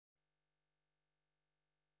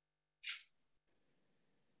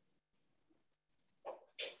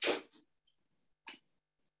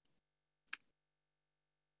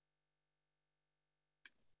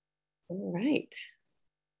All right.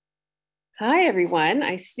 Hi, everyone.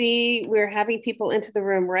 I see we're having people into the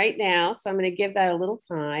room right now, so I'm going to give that a little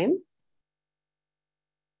time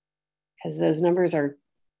because those numbers are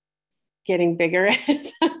getting bigger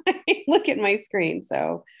as I look at my screen.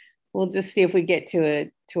 So we'll just see if we get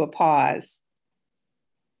to a pause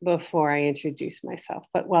before I introduce myself.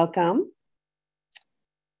 But welcome.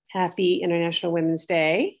 Happy International Women's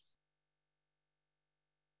Day.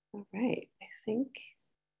 All right, I think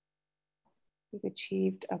we've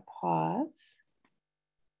achieved a pause.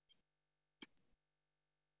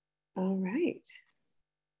 All right.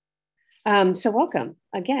 So welcome.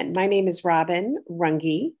 Again, my name is Robin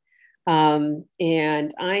Runge,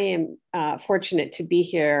 and I am fortunate to be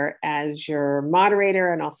here as your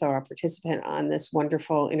moderator and also a participant on this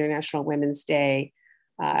wonderful International Women's Day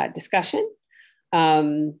discussion.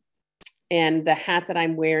 And the hat that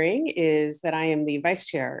I'm wearing is that I am the vice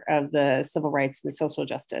chair of the Civil Rights and Social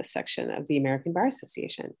Justice section of the American Bar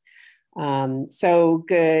Association. So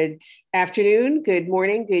good afternoon, good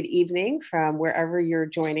morning, good evening from wherever you're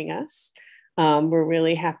joining us. We're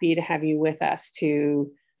really happy to have you with us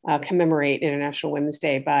to commemorate International Women's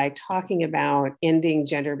Day by talking about ending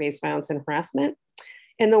gender-based violence and harassment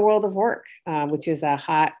in the world of work, which is a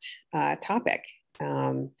hot topic.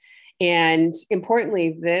 And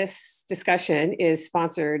importantly, this discussion is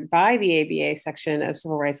sponsored by the ABA section of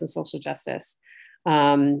Civil Rights and Social Justice.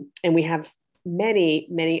 And we have many,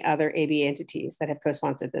 many other ABA entities that have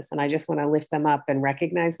co-sponsored this. And I just want to lift them up and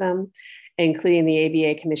recognize them, including the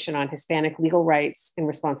ABA Commission on Hispanic Legal Rights and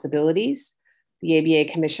Responsibilities, the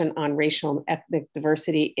ABA Commission on Racial and Ethnic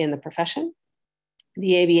Diversity in the Profession,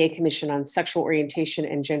 the ABA Commission on Sexual Orientation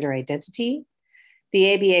and Gender Identity,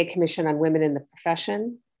 the ABA Commission on Women in the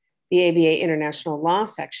Profession, the ABA International Law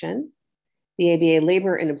section, the ABA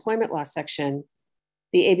Labor and Employment Law section,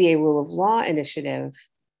 the ABA Rule of Law Initiative,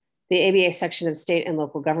 the ABA section of State and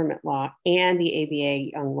Local Government Law, and the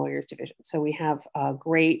ABA Young Lawyers Division. So we have a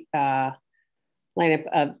great lineup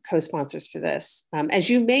of co-sponsors for this. As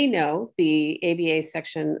you may know, the ABA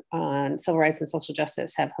section on Civil Rights and Social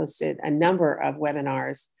Justice have hosted a number of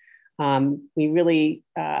webinars. We really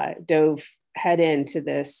dove head into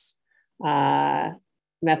this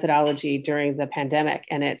methodology during the pandemic,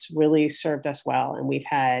 and it's really served us well. And we've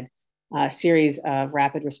had a series of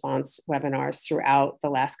rapid response webinars throughout the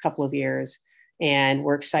last couple of years. And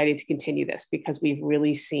we're excited to continue this because we've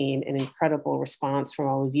really seen an incredible response from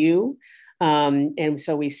all of you. And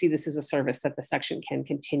so we see this as a service that the section can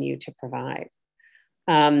continue to provide.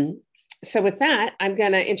 So with that, I'm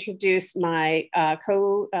going to introduce my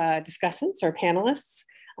co-discussants or panelists.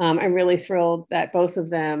 I'm really thrilled that both of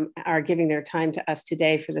them are giving their time to us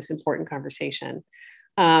today for this important conversation.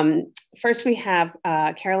 First, we have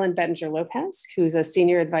Carolyn Bettinger-Lopez, who's a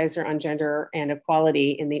senior advisor on gender and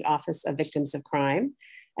equality in the Office of Victims of Crime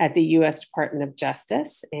at the U.S. Department of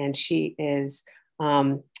Justice. And she is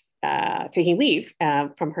taking leave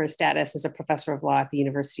from her status as a professor of law at the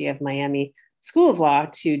University of Miami School of Law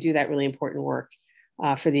to do that really important work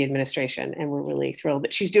for the administration. And we're really thrilled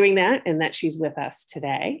that she's doing that and that she's with us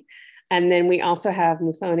today. And then we also have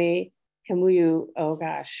Muthoni Kamuyu.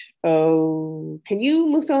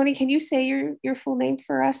 Muthoni, can you say your full name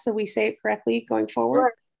for us so we say it correctly going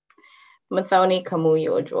forward? Sure. Muthoni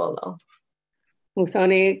Kamuyu Ojolo.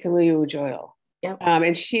 Muthoni Kamuyu Ojolo. Yep.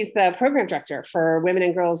 And she's the program director for Women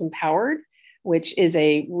and Girls Empowered, which is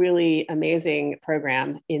a really amazing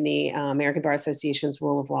program in the American Bar Association's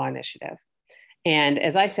Rule of Law Initiative. And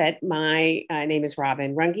as I said, my name is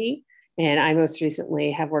Robin Runge, and I most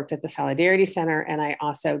recently have worked at the Solidarity Center, and I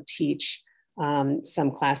also teach some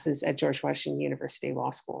classes at George Washington University Law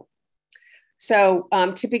School. So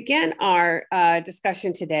to begin our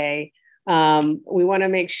discussion today, we want to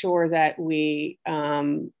make sure that we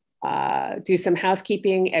do some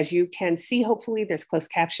housekeeping. As you can see, hopefully there's closed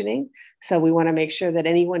captioning. So we want to make sure that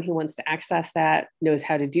anyone who wants to access that knows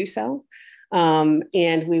how to do so.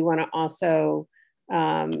 And we want to also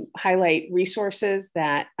highlight resources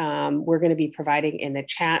that we're going to be providing in the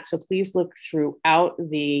chat. So please look throughout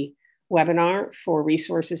the webinar for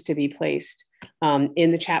resources to be placed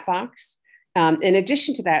in the chat box. In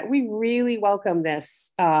addition to that, we really welcome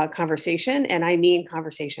this conversation, and I mean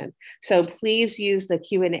conversation. So please use the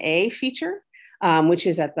Q&A feature, which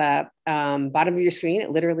is at the bottom of your screen.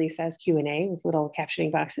 It literally says Q&A with little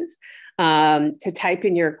captioning boxes, to type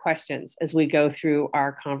in your questions as we go through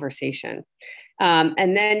our conversation.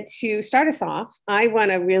 And then to start us off, I want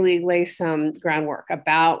to really lay some groundwork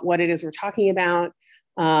about what it is we're talking about,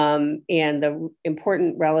 and the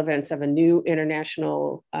important relevance of a new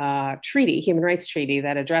international treaty, human rights treaty,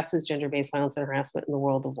 that addresses gender-based violence and harassment in the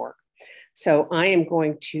world of work. So I am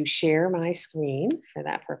going to share my screen for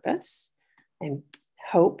that purpose and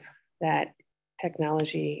hope that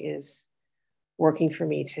technology is working for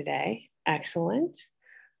me today. Excellent.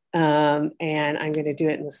 And I'm going to do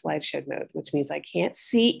it in the slideshow mode, which means I can't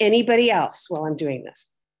see anybody else while I'm doing this.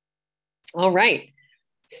 All right.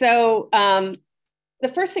 So the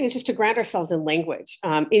first thing is just to ground ourselves in language.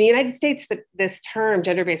 In the United States, this term,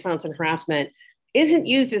 gender-based violence and harassment, isn't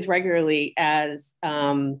used as regularly as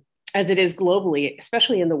it is globally,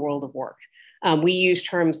 especially in the world of work. We use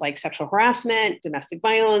terms like sexual harassment, domestic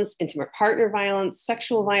violence, intimate partner violence,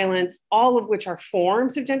 sexual violence, all of which are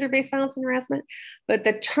forms of gender-based violence and harassment. But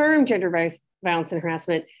the term gender-based violence and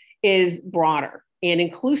harassment is broader and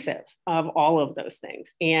inclusive of all of those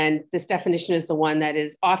things. And this definition is the one that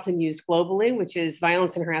is often used globally, which is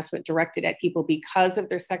violence and harassment directed at people because of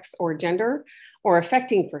their sex or gender, or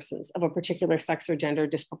affecting persons of a particular sex or gender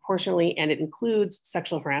disproportionately, and it includes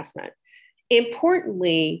sexual harassment.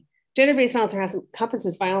 Importantly, gender-based violence and harassment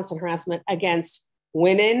encompasses violence and harassment against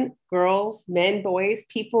women, girls, men, boys,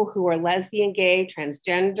 people who are lesbian, gay,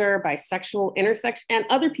 transgender, bisexual, intersex, and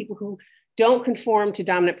other people who don't conform to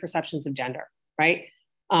dominant perceptions of gender, right?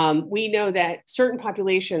 We know that certain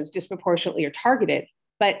populations disproportionately are targeted,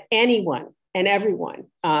 but anyone and everyone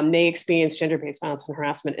may experience gender-based violence and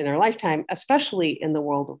harassment in their lifetime, especially in the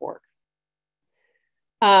world of work.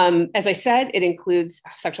 As I said, it includes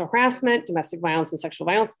sexual harassment, domestic violence, and sexual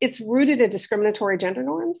violence. It's rooted in discriminatory gender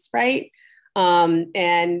norms, right?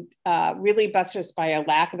 And really buttressed by a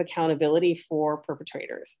lack of accountability for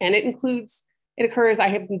perpetrators. And it occurs, I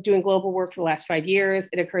have been doing global work for the last 5 years.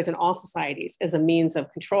 It occurs in all societies as a means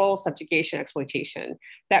of control, subjugation, exploitation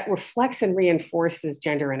that reflects and reinforces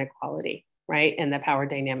gender inequality, right? And the power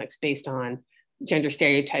dynamics based on gender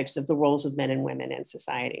stereotypes of the roles of men and women in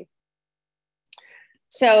society.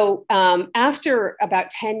 So after about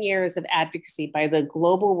 10 years of advocacy by the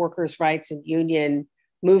global workers' rights and union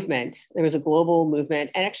movement, there was a global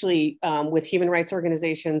movement, and actually with human rights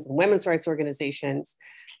organizations and women's rights organizations,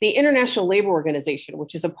 the International Labor Organization,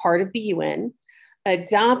 which is a part of the UN,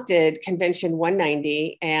 adopted Convention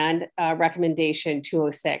 190 and Recommendation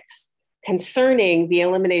 206 concerning the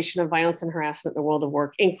elimination of violence and harassment in the world of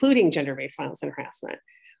work, including gender-based violence and harassment.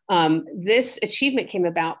 This achievement came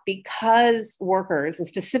about because workers, and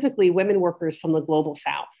specifically women workers from the global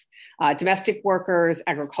South, domestic workers,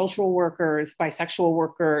 agricultural workers, bisexual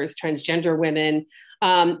workers, transgender women,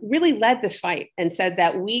 really led this fight and said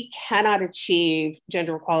that we cannot achieve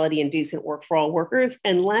gender equality and decent work for all workers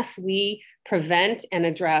unless we prevent and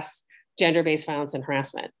address gender-based violence and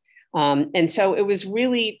harassment. And so it was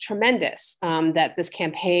really tremendous that this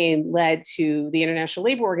campaign led to the International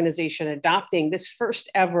Labor Organization adopting this first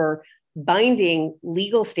ever binding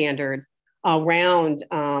legal standard around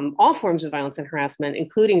all forms of violence and harassment,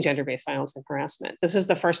 including gender-based violence and harassment. This is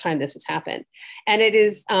the first time this has happened. And it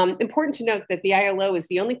is important to note that the ILO is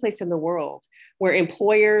the only place in the world where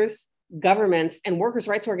employers, governments, and workers'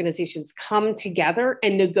 rights organizations come together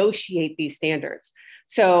and negotiate these standards.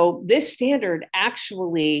 So this standard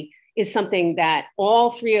actually is something that all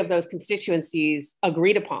three of those constituencies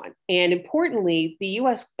agreed upon. And importantly, the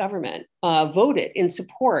US government voted in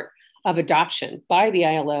support of adoption by the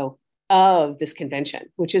ILO of this convention,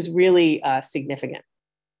 which is really significant.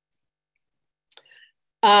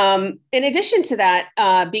 In addition to that,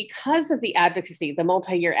 because of the advocacy, the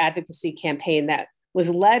multi-year advocacy campaign that was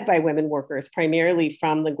led by women workers, primarily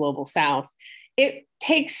from the global South, it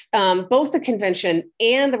takes both the convention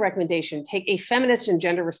and the recommendation take a feminist and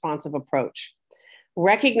gender responsive approach,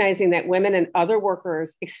 recognizing that women and other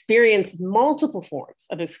workers experience multiple forms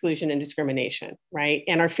of exclusion and discrimination, right?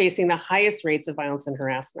 And are facing the highest rates of violence and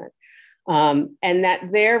harassment. And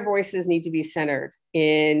that their voices need to be centered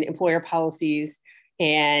in employer policies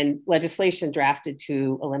and legislation drafted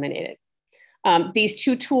to eliminate it. These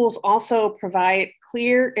two tools also provide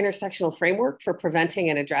clear intersectional framework for preventing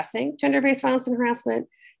and addressing gender-based violence and harassment,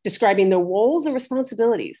 describing the roles and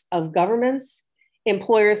responsibilities of governments,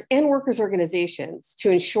 employers, and workers' organizations to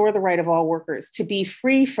ensure the right of all workers to be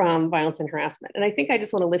free from violence and harassment. And I think I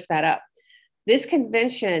just want to lift that up. This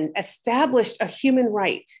convention established a human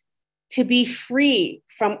right to be free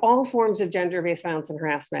from all forms of gender-based violence and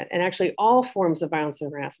harassment, and actually all forms of violence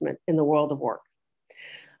and harassment in the world of work.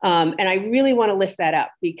 And I really want to lift that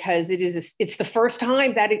up because it's the first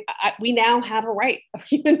time that we now have a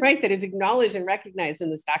human right that is acknowledged and recognized in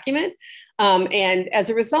this document. And as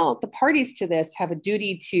a result, the parties to this have a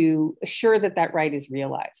duty to assure that that right is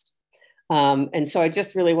realized. And so I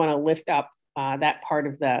just really want to lift up that part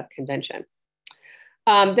of the convention.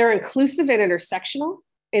 They're inclusive and intersectional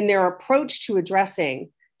in their approach to addressing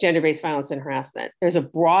gender-based violence and harassment. There's a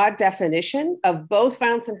broad definition of both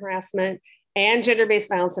violence and harassment and gender-based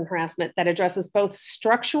violence and harassment that addresses both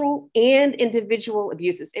structural and individual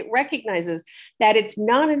abuses. It recognizes that it's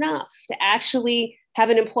not enough to actually have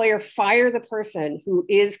an employer fire the person who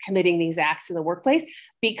is committing these acts in the workplace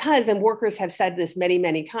because, and workers have said this many,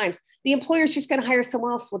 many times, the employer is just going to hire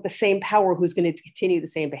someone else with the same power who's going to continue the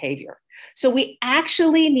same behavior. So we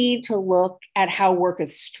actually need to look at how work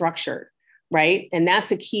is structured, right? And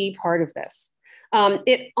that's a key part of this.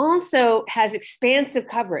 It also has expansive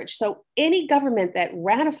coverage. So any government that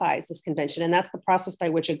ratifies this convention, and that's the process by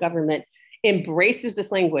which a government embraces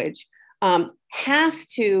this language, has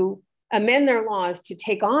to amend their laws to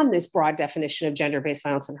take on this broad definition of gender-based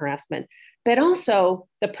violence and harassment. But also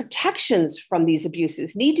the protections from these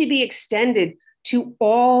abuses need to be extended to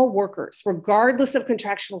all workers, regardless of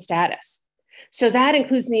contractual status. So that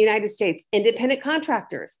includes in the United States, independent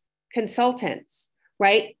contractors, consultants,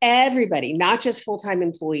 right? Everybody, not just full-time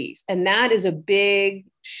employees. And that is a big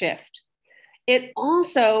shift. It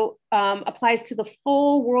also applies to the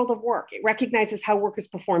full world of work. It recognizes how workers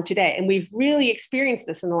perform today. And we've really experienced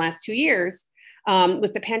this in the last 2 years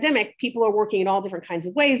with the pandemic. People are working in all different kinds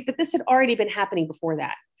of ways, but this had already been happening before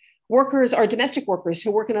that. Workers are domestic workers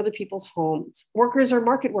who work in other people's homes. Workers are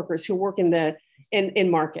market workers who work in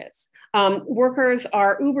markets. Workers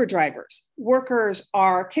are Uber drivers. Workers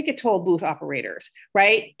are ticket toll booth operators,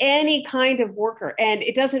 right? Any kind of worker. And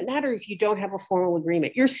it doesn't matter if you don't have a formal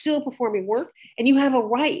agreement. You're still performing work and you have a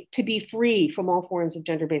right to be free from all forms of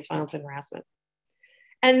gender-based violence and harassment.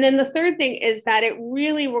 And then the third thing is that it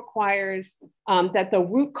really requires that the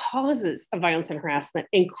root causes of violence and harassment,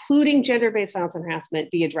 including gender-based violence and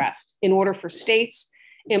harassment, be addressed in order for states,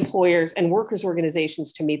 employers, and workers'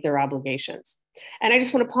 organizations to meet their obligations. And I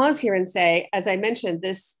just want to pause here and say, as I mentioned,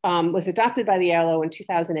 this was adopted by the ILO in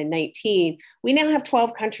 2019. We now have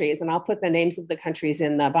 12 countries, and I'll put the names of the countries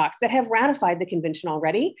in the box, that have ratified the convention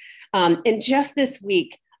already. And just this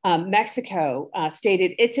week, Mexico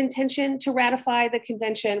stated its intention to ratify the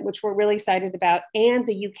convention, which we're really excited about, and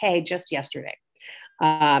the UK just yesterday.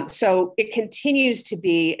 So it continues to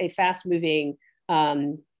be a fast-moving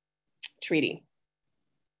treaty.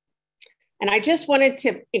 And I just wanted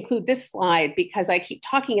to include this slide because I keep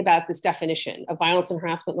talking about this definition of violence and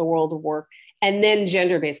harassment in the world of work, and then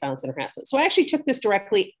gender-based violence and harassment. So I actually took this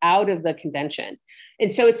directly out of the convention.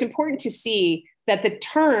 And so it's important to see that the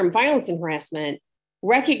term violence and harassment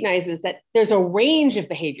recognizes that there's a range of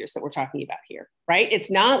behaviors that we're talking about here, right? It's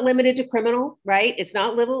not limited to criminal, right? It's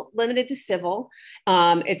not limited to civil.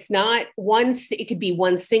 It's not one, it could be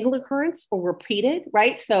one single occurrence or repeated,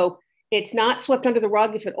 right? So it's not swept under the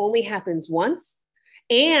rug if it only happens once.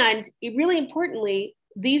 And it really importantly,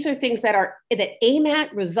 these are things that aim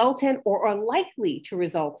at, result in, or are likely to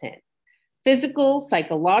result in physical,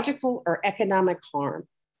 psychological, or economic harm.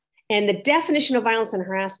 And the definition of violence and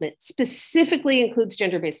harassment specifically includes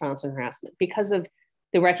gender-based violence and harassment because of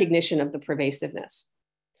the recognition of the pervasiveness.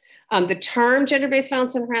 The term gender-based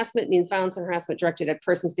violence and harassment means violence and harassment directed at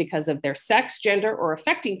persons because of their sex, gender, or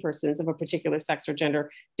affecting persons of a particular sex or gender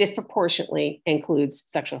disproportionately includes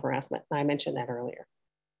sexual harassment. I mentioned that earlier,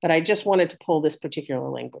 but I just wanted to pull this particular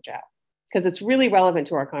language out because it's really relevant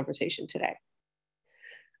to our conversation today.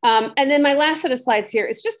 And then my last set of slides here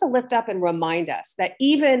is just to lift up and remind us that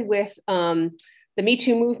even with the Me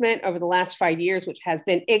Too movement over the last 5 years, which has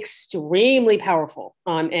been extremely powerful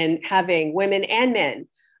in having women and men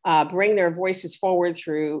bring their voices forward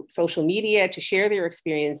through social media to share their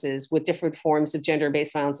experiences with different forms of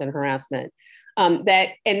gender-based violence and harassment,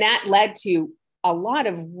 that led to a lot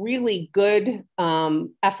of really good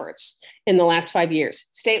efforts in the last 5 years.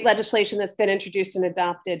 State legislation that's been introduced and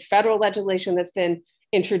adopted, federal legislation that's been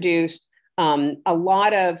introduced, a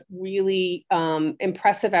lot of really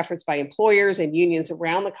impressive efforts by employers and unions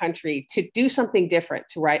around the country to do something different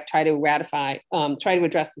to try to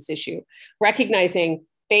address this issue, recognizing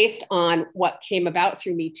based on what came about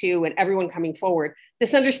through Me Too and everyone coming forward,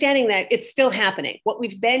 this understanding that it's still happening. What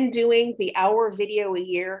we've been doing, the hour video a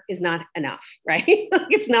year, is not enough, right?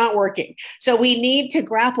 It's not working. So we need to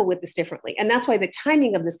grapple with this differently. And that's why the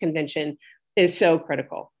timing of this convention is so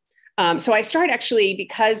critical. So I start actually,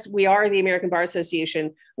 because we are the American Bar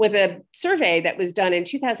Association, with a survey that was done in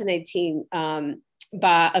 2018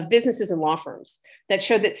 of businesses and law firms that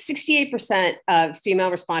showed that 68% of female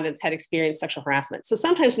respondents had experienced sexual harassment. So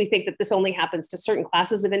sometimes we think that this only happens to certain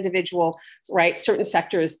classes of individuals, right? Certain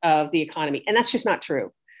sectors of the economy. And that's just not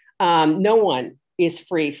true. No one is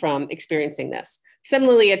free from experiencing this.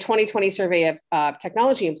 Similarly, a 2020 survey of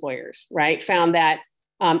technology employers, right, found that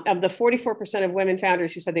of the 44% of women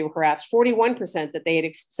founders who said they were harassed, 41% that they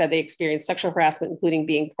had said they experienced sexual harassment, including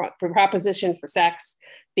being propositioned for sex,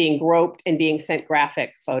 being groped, and being sent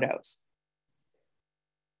graphic photos.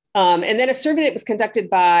 And then a survey that was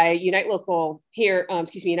conducted by Unite Here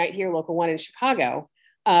Local 1 in Chicago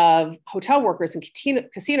of hotel workers and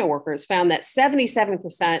casino workers found that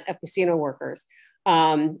 77% of casino workers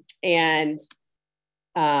and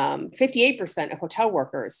 58% of hotel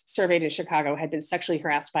workers surveyed in Chicago had been sexually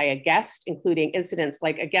harassed by a guest, including incidents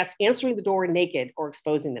like a guest answering the door naked or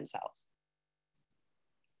exposing themselves.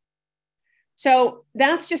 So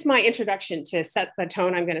that's just my introduction to set the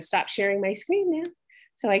tone. I'm going to stop sharing my screen now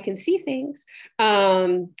so I can see things.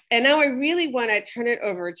 And now I really want to turn it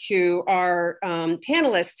over to our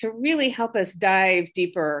panelists to really help us dive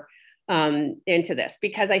deeper into this,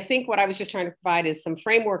 because I think what I was just trying to provide is some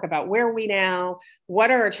framework about where are we now,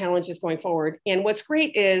 what are our challenges going forward. And what's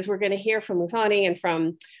great is we're going to hear from Muthoni and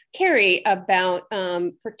from Carrie about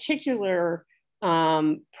particular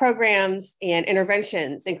programs and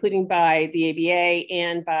interventions, including by the ABA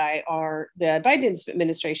and by the Biden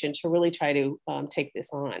administration, to really try to take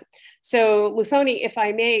this on. So Muthoni, if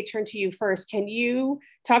I may turn to you first, can you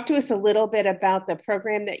talk to us a little bit about the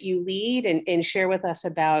program that you lead and share with us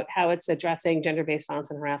about how it's addressing gender-based violence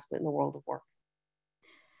and harassment in the world of work?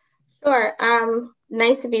 Sure.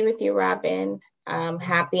 Nice to be with you, Robin.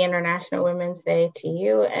 Happy International Women's Day to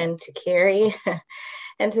you and to Carrie.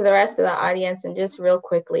 And to the rest of the audience. And just real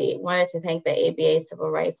quickly, wanted to thank the ABA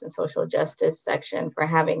Civil Rights and Social Justice section for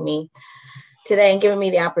having me today and giving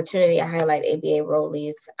me the opportunity to highlight ABA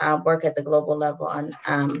Rowley's work at the global level on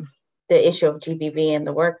the issue of GBV in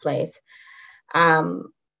the workplace.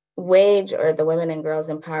 WAGE, or the Women and Girls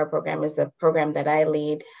in Power program, is a program that I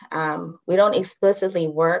lead. We don't explicitly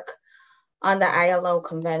work on the ILO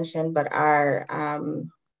convention, but our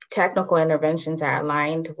technical interventions are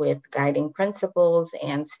aligned with guiding principles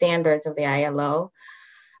and standards of the ILO.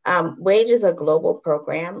 WAGE is a global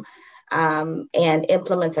program and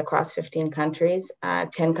implements across 15 countries,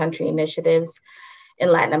 10 country initiatives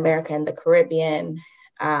in Latin America and the Caribbean,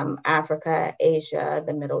 Africa, Asia,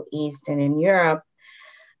 the Middle East, and in Europe.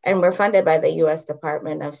 And we're funded by the US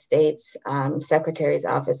Department of State's Secretary's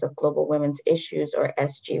Office of Global Women's Issues, or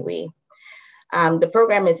SGW. The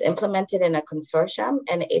program is implemented in a consortium,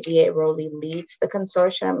 and ABA Rowley leads the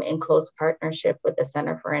consortium in close partnership with the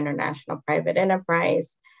Center for International Private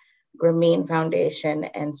Enterprise, Grameen Foundation,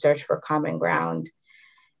 and Search for Common Ground.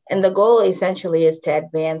 And the goal essentially is to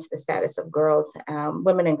advance the status of girls,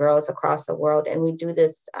 women and girls across the world. And we do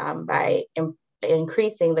this by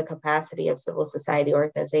increasing the capacity of civil society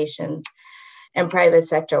organizations and private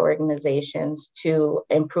sector organizations to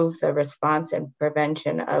improve the response and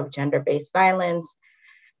prevention of gender-based violence,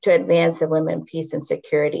 to advance the Women, Peace, and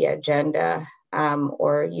Security Agenda,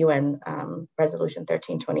 or UN Resolution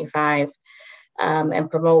 1325, and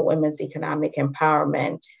promote women's economic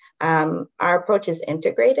empowerment. Our approach is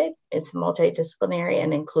integrated, it's multidisciplinary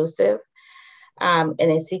and inclusive, and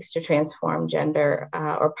it seeks to transform gender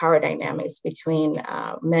or power dynamics between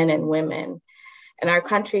men and women. And our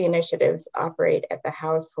country initiatives operate at the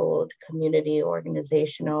household, community,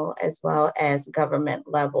 organizational, as well as government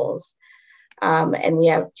levels. And we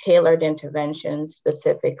have tailored interventions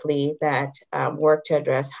specifically that work to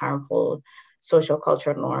address harmful social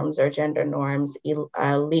cultural norms or gender norms,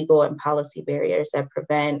 legal and policy barriers that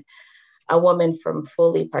prevent a woman from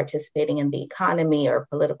fully participating in the economy or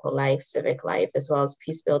political life, civic life, as well as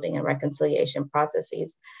peace building and reconciliation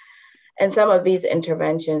processes. And some of these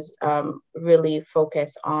interventions really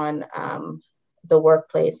focus on the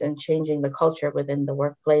workplace and changing the culture within the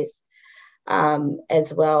workplace,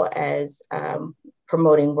 as well as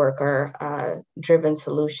promoting worker-driven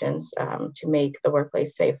solutions to make the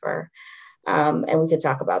workplace safer. And we can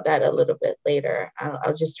talk about that a little bit later.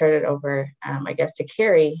 I'll just turn it over, I guess, to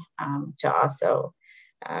Carrie to also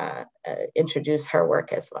introduce her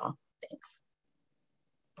work as well. Thanks.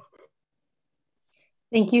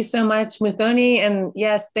 Thank you so much, Muthoni. And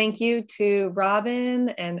yes, thank you to Robin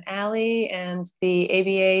and Ali and the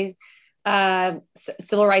ABA's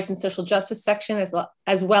Civil Rights and Social Justice section,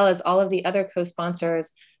 as well as all of the other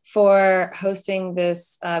co-sponsors for hosting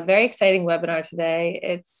this very exciting webinar today.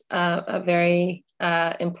 It's a very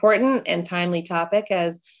important and timely topic,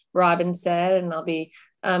 as Robin said, and I'll be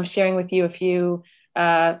sharing with you a few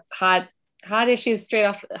hot issues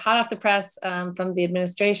hot off the press from the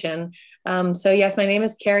administration. So yes, my name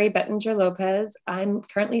is Carrie Bettinger Lopez. I'm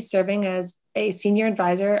currently serving as a senior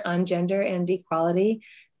advisor on gender and equality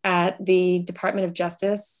at the Department of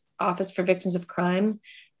Justice Office for Victims of Crime.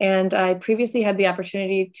 And I previously had the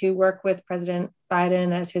opportunity to work with President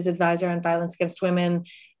Biden as his advisor on violence against women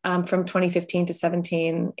from 2015 to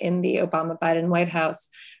 17 in the Obama-Biden White House.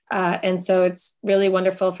 And so it's really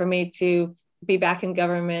wonderful for me to be back in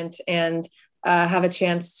government and have a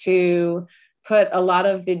chance to put a lot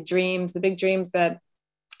of the dreams, the big dreams that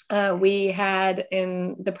we had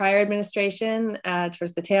in the prior administration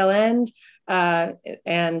towards the tail end,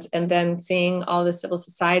 and then seeing all the civil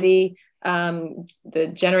society,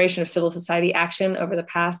 the generation of civil society action over the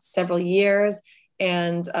past several years,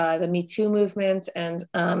 and the Me Too movement, and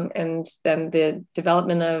then the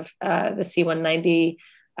development of the C-190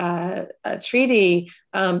 treaty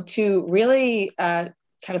to really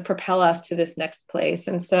kind of propel us to this next place.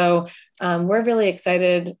 And so we're really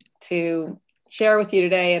excited to share with you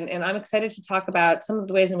today. And I'm excited to talk about some of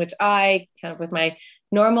the ways in which I, kind of with my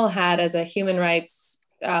normal hat as a human rights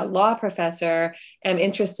law professor, am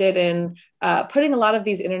interested in putting a lot of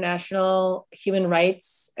these international human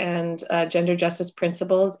rights and gender justice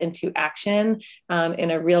principles into action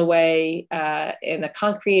in a real way, in a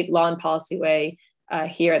concrete law and policy way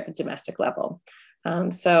here at the domestic level.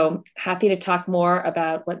 So happy to talk more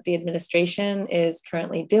about what the administration is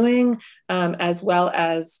currently doing, as well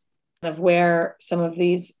as kind of where some of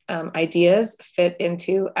these ideas fit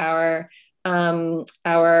into our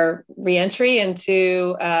reentry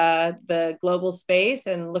into the global space,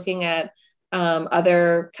 and looking at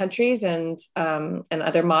other countries and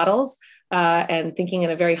other models, and thinking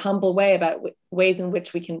in a very humble way about ways in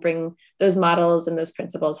which we can bring those models and those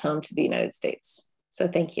principles home to the United States. So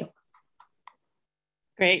thank you.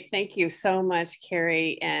 Great, thank you so much,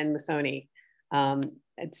 Carrie and Muthoni.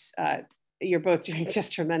 You're both doing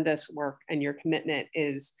just tremendous work, and your commitment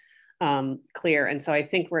is clear. And so I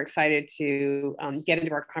think we're excited to get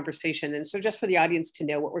into our conversation. And so just for the audience to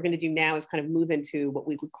know, what we're going to do now is kind of move into what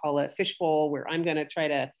we would call a fishbowl, where I'm going to try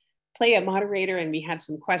to play a moderator, and we have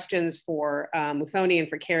some questions for Muthoni and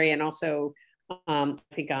for Carrie, and also I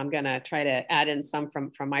think I'm going to try to add in some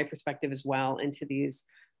from my perspective as well into these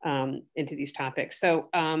topics. So,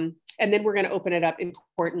 and then we're going to open it up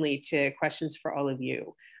importantly to questions for all of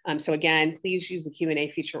you. So again, please use the Q&A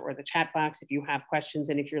feature or the chat box if you have questions.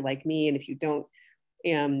 And if you're like me, and if you don't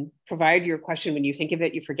provide your question when you think of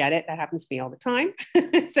it, you forget it. That happens to me all the time.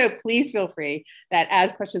 So please feel free that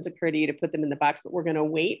as questions occur to you to put them in the box, but we're going to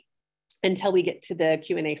wait until we get to the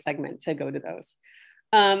Q&A segment to go to those.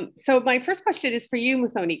 So my first question is for you,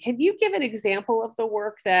 Muthoni. Can you give an example of the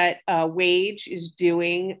work that WAGE is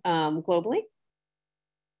doing globally?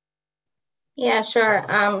 Yeah, sure.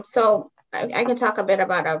 So I can talk a bit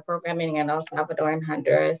about our programming in El Salvador and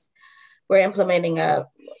Honduras. We're implementing a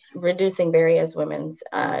reducing barriers to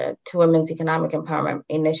women's economic empowerment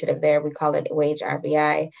initiative there. We call it WAGE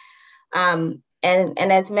RBI. And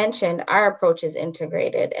as mentioned, our approach is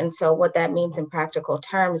integrated. And so what that means in practical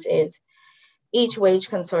terms is each WAGE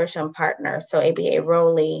consortium partner, so ABA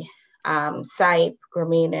Rowley, SIPE,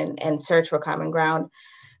 Grameen, and Search for Common Ground,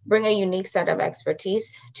 bring a unique set of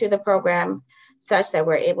expertise to the program, such that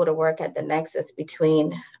we're able to work at the nexus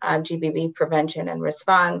between GBV prevention and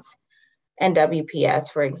response and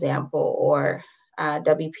WPS, for example, or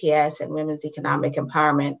WPS and women's economic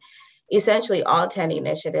empowerment. Essentially, all 10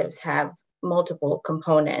 initiatives have multiple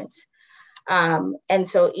components. And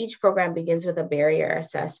so each program begins with a barrier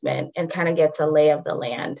assessment and kind of gets a lay of the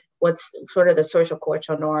land. What's sort of the social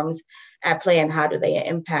cultural norms at play, and how do they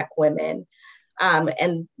impact women?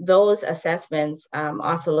 And those assessments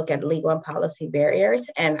also look at legal and policy barriers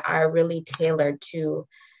and are really tailored to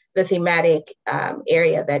the thematic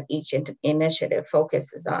area that each initiative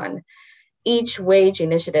focuses on. Each WAGE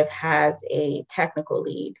initiative has a technical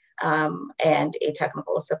lead and a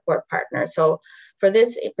technical support partner. So for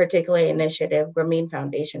this particular initiative, Grameen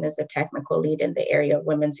Foundation is the technical lead in the area of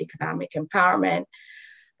women's economic empowerment.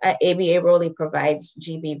 ABA Rowley provides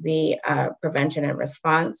GBV prevention and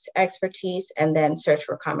response expertise, and then Search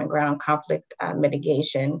for Common Ground conflict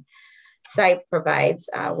mitigation. SIPE provides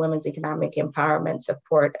women's economic empowerment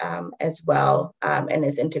support as well, and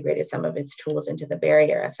has integrated some of its tools into the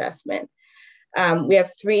barrier assessment. We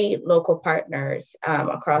have 3 local partners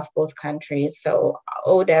across both countries, so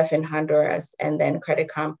ODEF in Honduras, and then Credit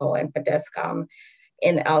Campo and Pedescom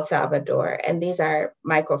in El Salvador, and these are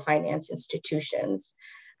microfinance institutions.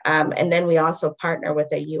 And then we also partner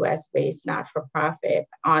with a US-based not-for-profit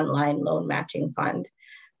online loan matching fund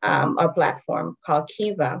or platform called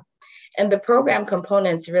Kiva. And the program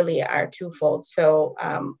components really are twofold. So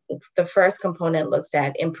the first component looks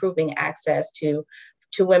at improving access to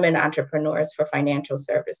women entrepreneurs for financial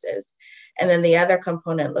services. And then the other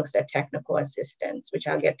component looks at technical assistance, which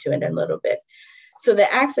I'll get to in a little bit. So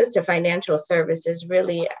the access to financial services,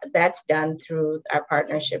 really, that's done through our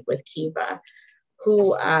partnership with Kiva,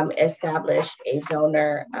 who established a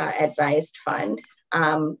donor advised fund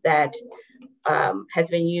that has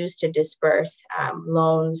been used to disperse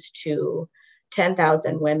loans to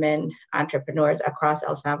 10,000 women entrepreneurs across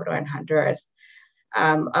El Salvador and Honduras.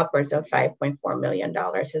 Upwards of $5.4 million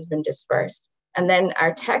has been dispersed. And then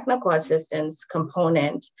our technical assistance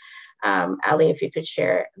component, Ali, if you could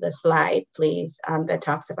share the slide, please, that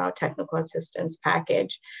talks about technical assistance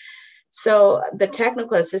package. So the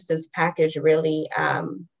technical assistance package really,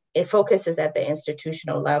 it focuses at the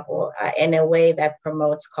institutional level in a way that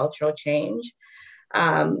promotes cultural change.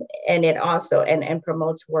 And it also, and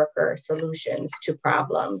promotes worker solutions to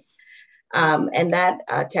problems. And that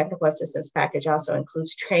technical assistance package also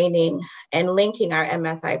includes training and linking our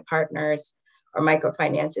MFI partners or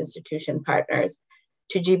microfinance institution partners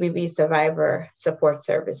to GBV survivor support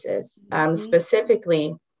services.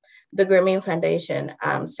 Specifically, the Grameen Foundation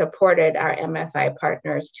supported our MFI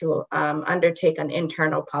partners to undertake an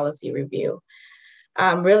internal policy review,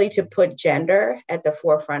 really to put gender at the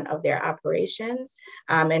forefront of their operations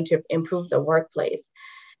and to improve the workplace.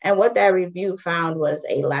 And what that review found was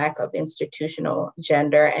a lack of institutional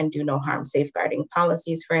gender and do no harm safeguarding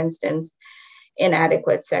policies, for instance,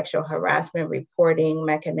 inadequate sexual harassment reporting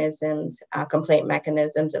mechanisms, complaint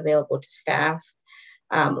mechanisms available to staff,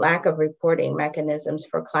 lack of reporting mechanisms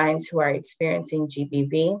for clients who are experiencing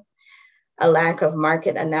GBV, a lack of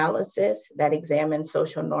market analysis that examines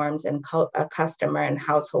social norms and customer and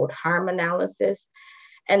household harm analysis.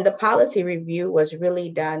 And the policy review was really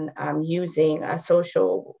done using a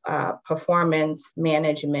social performance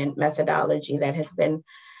management methodology that has been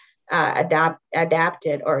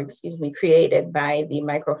adapted, or created by the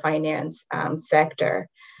microfinance sector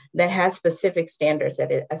that has specific standards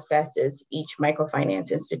that it assesses each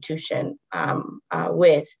microfinance institution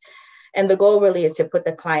with. And the goal really is to put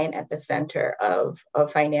the client at the center of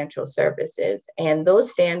financial services. And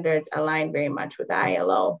those standards align very much with the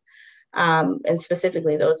ILO. And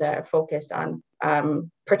specifically those that are focused on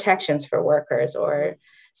protections for workers or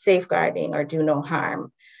safeguarding or do no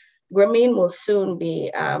harm. Grameen will soon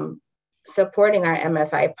be supporting our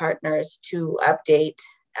MFI partners to update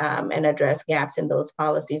and address gaps in those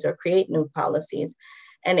policies or create new policies.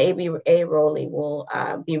 And ABA Rowley will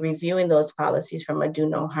be reviewing those policies from a do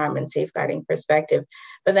no harm and safeguarding perspective,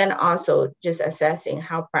 but then also just assessing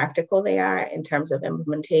how practical they are in terms of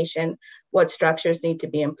implementation, what structures need to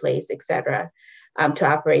be in place, et cetera, to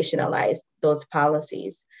operationalize those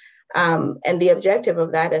policies. And the objective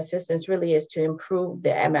of that assistance really is to improve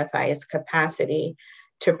the MFI's capacity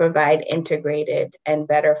to provide integrated and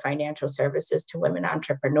better financial services to women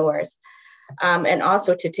entrepreneurs. And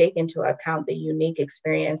also to take into account the unique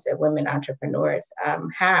experience that women entrepreneurs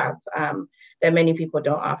have that many people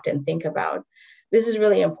don't often think about. This is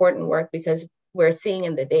really important work because we're seeing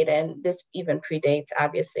in the data, and this even predates,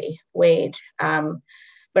 obviously, wage,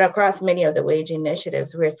 but across many of the wage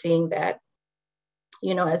initiatives, we're seeing that,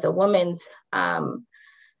 you know, as a woman's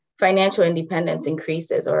financial independence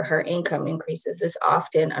increases or her income increases, this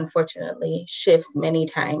often, unfortunately, shifts many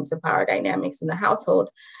times the power dynamics in the household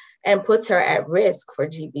and puts her at risk for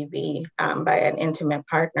GBV by an intimate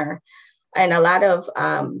partner. And a lot of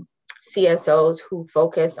CSOs who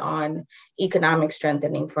focus on economic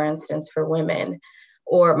strengthening, for instance, for women,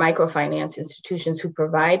 or microfinance institutions who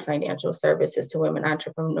provide financial services to women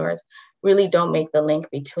entrepreneurs really don't make the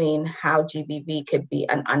link between how GBV could be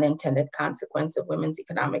an unintended consequence of women's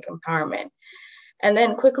economic empowerment. And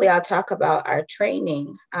then quickly, I'll talk about our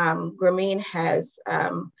training. Grameen has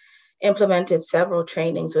implemented several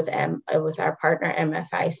trainings with our partner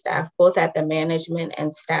MFI staff, both at the management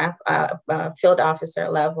and staff field officer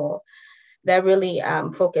level, that really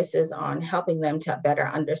focuses on helping them to better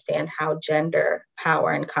understand how gender, power,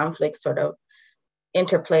 and conflict sort of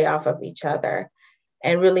interplay off of each other,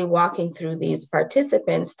 and really walking through these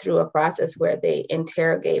participants through a process where they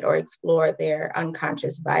interrogate or explore their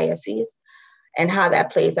unconscious biases and how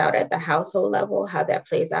that plays out at the household level, how that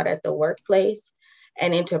plays out at the workplace,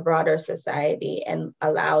 and into broader society, and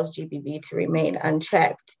allows GBV to remain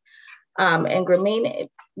unchecked. And Grameen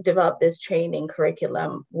developed this training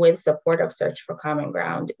curriculum with support of Search for Common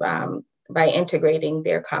Ground by integrating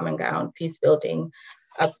their common ground peace building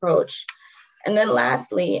approach. And then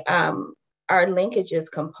lastly, our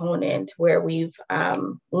linkages component, where we've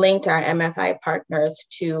linked our MFI partners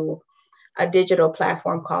to a digital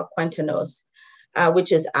platform called Cuéntanos,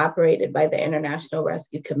 which is operated by the International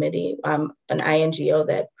Rescue Committee, an INGO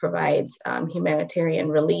that provides humanitarian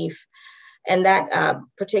relief. And that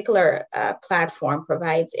particular platform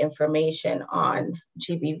provides information on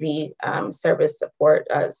GBV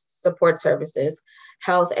support services,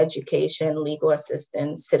 health, education, legal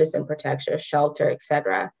assistance, citizen protection, shelter,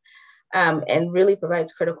 etc. And really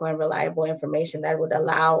provides critical and reliable information that would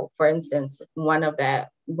allow, for instance, one of the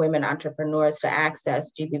women entrepreneurs to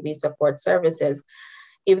access GBV support services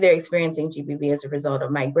if they're experiencing GBV as a result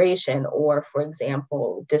of migration, or, for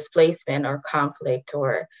example, displacement or conflict,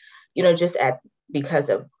 or, just because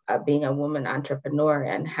of being a woman entrepreneur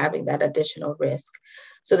and having that additional risk.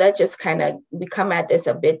 So that just we come at this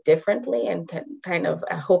a bit differently, and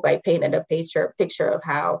I hope I painted a picture of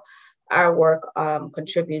how our work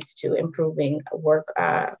contributes to improving work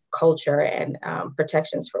culture and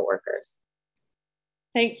protections for workers.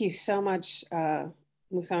 Thank you so much,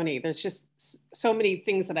 Muthoni. There's just so many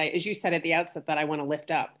things that as you said at the outset, that I want to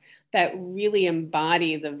lift up that really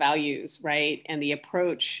embody the values, right? And the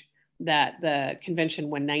approach that the Convention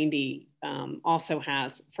 190 also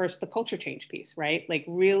has. First, the culture change piece, right? Like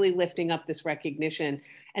really lifting up this recognition.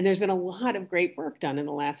 And there's been a lot of great work done in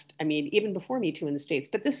the last, even before Me Too in the States,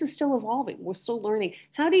 but this is still evolving. We're still learning.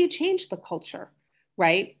 How do you change the culture,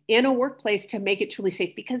 right? In a workplace to make it truly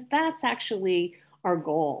safe? Because that's actually our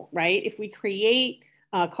goal, right? If we create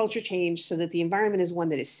culture change so that the environment is one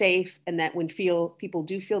that is safe, and that when people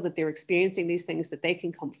do feel that they're experiencing these things, that they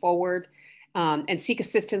can come forward and seek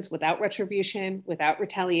assistance without retribution, without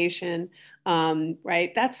retaliation,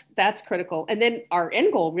 right? That's critical. And then our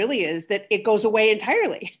end goal really is that it goes away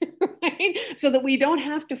entirely, right? So that we don't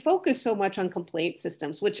have to focus so much on complaint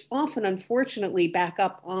systems, which often, unfortunately, back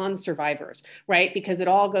up on survivors, right? Because it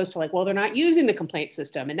all goes to like, well, they're not using the complaint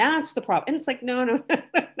system, and that's the problem. And it's like, no.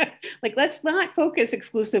 Like, let's not focus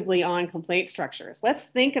exclusively on complaint structures. Let's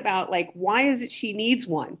think about like, why is it she needs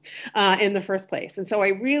one in the first place? And so I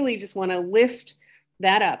really just want to lift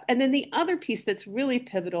that up. And then the other piece that's really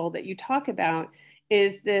pivotal that you talk about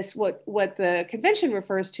is this, what the convention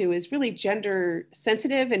refers to is really gender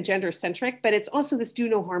sensitive and gender centric, but it's also this do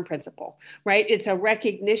no harm principle, right? It's a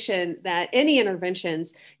recognition that any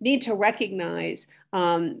interventions need to recognize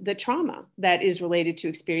the trauma that is related to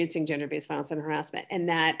experiencing gender-based violence and harassment, and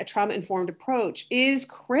that a trauma-informed approach is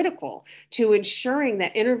critical to ensuring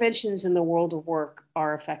that interventions in the world of work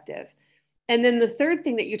are effective. And then the third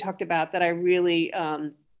thing that you talked about that I really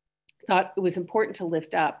thought it was important to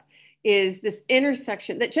lift up is this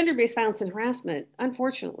intersection that gender-based violence and harassment,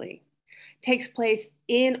 unfortunately, takes place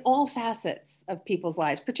in all facets of people's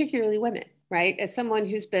lives, particularly women, right? As someone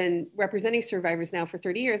who's been representing survivors now for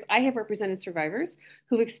 30 years, I have represented survivors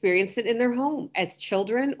who've experienced it in their home as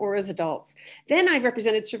children or as adults. Then I've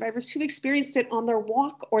represented survivors who've experienced it on their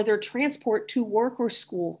walk or their transport to work or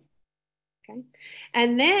school, okay?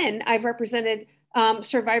 And then I've represented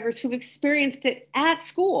survivors who've experienced it at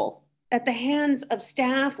school, at the hands of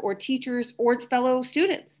staff or teachers or fellow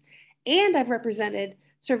students. And I've represented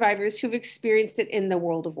survivors who've experienced it in the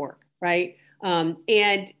world of work, right?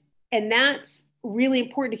 And that's really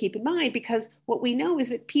important to keep in mind, because what we know is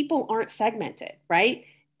that people aren't segmented, right?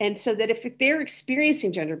 And so that if they're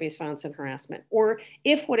experiencing gender-based violence and harassment, or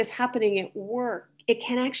if what is happening at work, it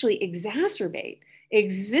can actually exacerbate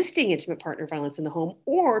existing intimate partner violence in the home,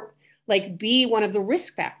 or like be one of the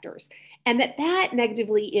risk factors. And that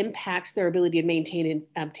negatively impacts their ability to maintain and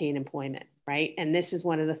obtain employment, right? And this is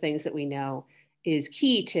one of the things that we know is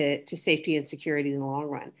key to safety and security in the long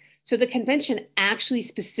run. So the convention actually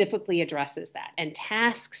specifically addresses that and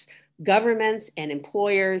tasks governments and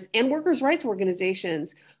employers and workers' rights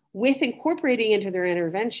organizations with incorporating into their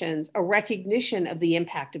interventions a recognition of the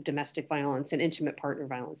impact of domestic violence and intimate partner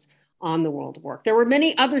violence on the world of work. There were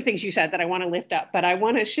many other things you said that I want to lift up, but I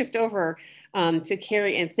want to shift over to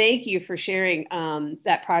Carrie, and thank you for sharing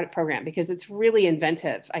that product program, because it's really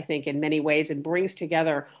inventive, I think, in many ways, and brings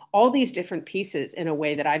together all these different pieces in a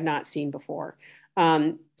way that I've not seen before.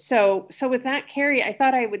 So with that, Carrie, I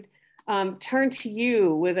thought I would turn to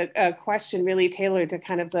you with a question really tailored to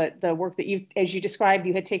kind of the work that you, as you described,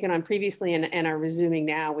 you had taken on previously and are resuming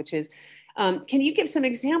now, which is, can you give some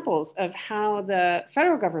examples of how the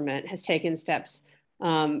federal government has taken steps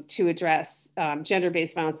to address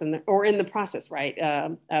gender-based violence or in the process, right,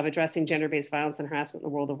 of addressing gender-based violence and harassment in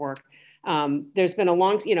the world of work? There's been a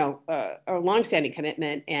longstanding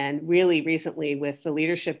commitment, and really recently with the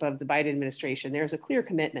leadership of the Biden administration, there's a clear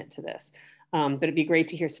commitment to this. But it'd be great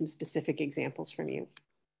to hear some specific examples from you.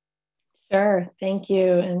 Sure, thank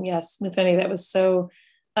you. And yes, Muthoni, that was so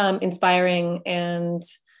inspiring and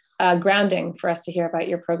grounding for us to hear about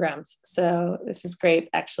your programs. So this is great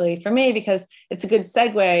actually for me, because it's a good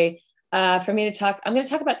segue for me to talk. I'm going to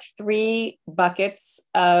talk about three buckets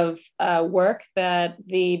of work that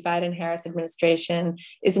the Biden-Harris administration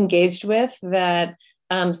is engaged with that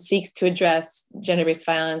seeks to address gender-based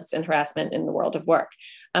violence and harassment in the world of work.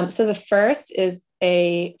 So the first is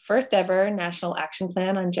a first ever national action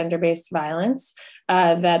plan on gender-based violence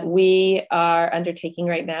that we are undertaking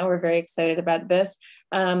right now. We're very excited about this.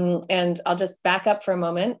 And I'll just back up for a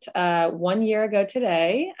moment. 1 year ago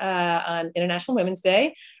today, on International Women's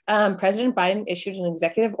Day, President Biden issued an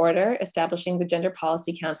executive order establishing the Gender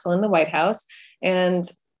Policy Council in the White House. And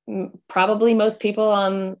probably most people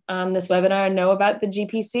on this webinar know about the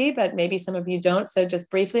GPC, but maybe some of you don't. So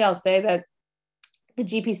just briefly, I'll say that the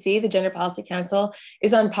GPC, the Gender Policy Council,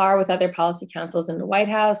 is on par with other policy councils in the White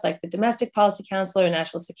House, like the Domestic Policy Council or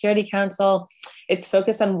National Security Council. It's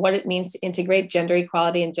focused on what it means to integrate gender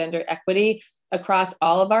equality and gender equity across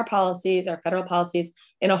all of our policies, our federal policies,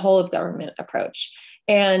 in a whole of government approach.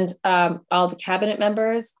 And all the cabinet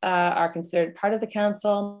members are considered part of the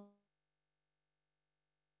council.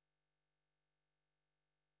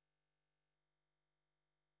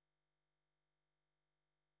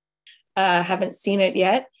 Haven't seen it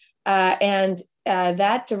yet. And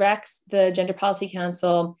that directs the Gender Policy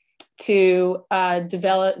Council to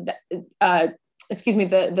develop,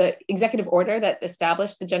 the executive order that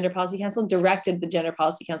established the Gender Policy Council directed the Gender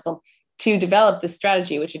Policy Council to develop the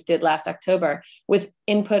strategy, which it did last October, with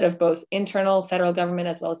input of both internal federal government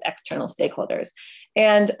as well as external stakeholders.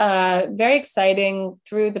 And very exciting,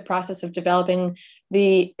 through the process of developing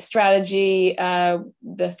the strategy,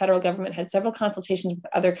 the federal government had several consultations with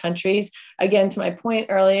other countries. Again, to my point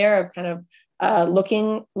earlier of kind of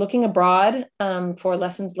looking abroad for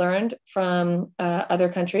lessons learned from other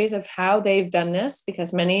countries of how they've done this,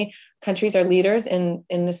 because many countries are leaders in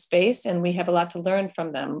this space, and we have a lot to learn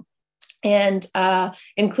from them. And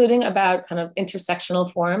including about kind of intersectional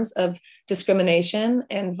forms of discrimination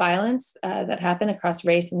and violence that happen across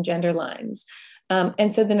race and gender lines.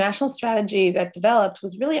 And so the national strategy that developed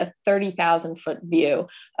was really a 30,000-foot view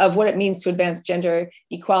of what it means to advance gender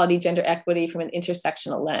equality, gender equity from an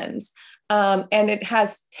intersectional lens. And it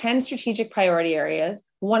has 10 strategic priority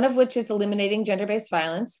areas, one of which is eliminating gender-based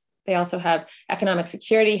violence. They also have economic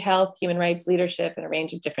security, health, human rights, leadership, and a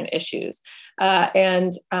range of different issues.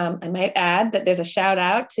 And I might add that there's a shout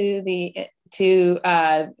out to the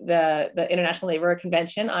International Labor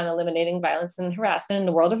Convention on eliminating violence and harassment in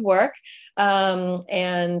the world of work. The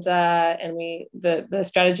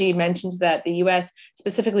strategy mentions that the US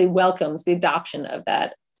specifically welcomes the adoption of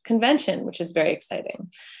that convention, which is very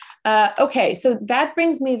exciting. Okay, so that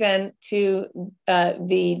brings me then to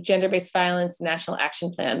the Gender-Based Violence National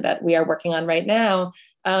Action Plan that we are working on right now,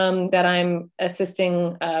 that I'm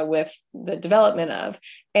assisting with the development of.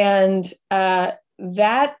 And that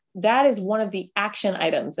is one of the action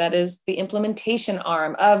items. That is the implementation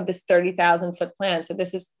arm of this 30,000-foot plan. So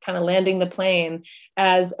this is kind of landing the plane,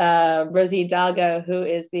 as Rosie Hidalgo, who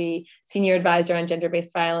is the Senior Advisor on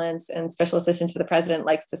Gender-Based Violence and Special Assistant to the President,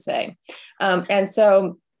 likes to say.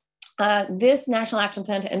 This National Action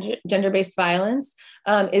Plan to End Gender-Based Violence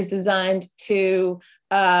is designed to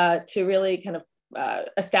really kind of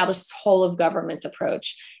establish this whole of government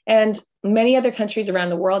approach. And many other countries around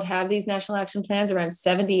the world have these national action plans. Around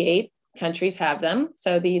 78 countries have them.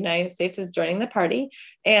 So the United States is joining the party.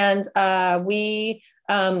 And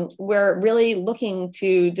we're really looking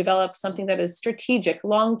to develop something that is strategic,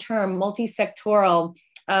 long-term, multi-sectoral,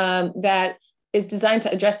 that is designed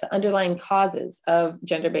to address the underlying causes of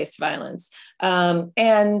gender-based violence,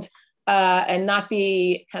 and not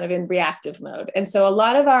be kind of in reactive mode. And so a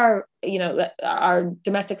lot of our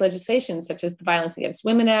domestic legislation, such as the Violence Against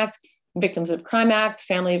Women Act, Victims of Crime Act,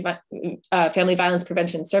 Family Violence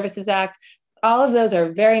Prevention Services Act, all of those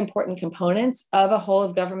are very important components of a whole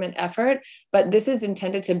of government effort, but this is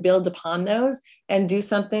intended to build upon those and do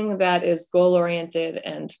something that is goal-oriented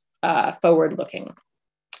and forward-looking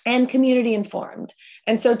and community informed.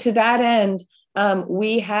 And so to that end,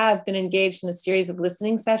 we have been engaged in a series of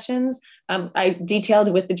listening sessions. I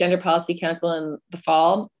detailed with the Gender Policy Council in the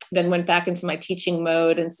fall, then went back into my teaching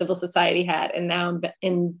mode and civil society hat, and now I'm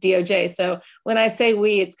in DOJ. So when I say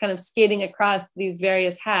we, it's kind of skating across these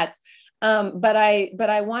various hats. But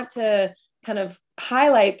I want to kind of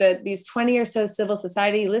highlight that these 20 or so civil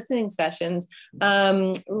society listening sessions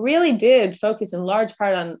really did focus in large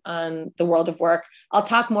part on the world of work. I'll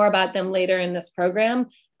talk more about them later in this program,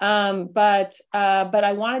 but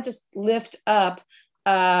I want to just lift up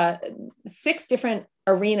 6 different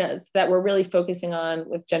arenas that we're really focusing on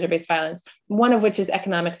with gender-based violence, one of which is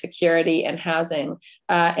economic security and housing.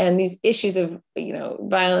 And these issues of,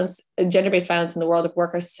 violence, gender-based violence in the world of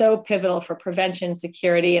work are so pivotal for prevention,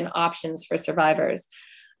 security, and options for survivors.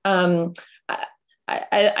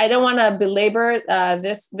 I don't want to belabor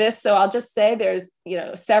this, so I'll just say there's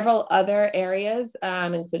several other areas,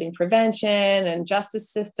 including prevention and justice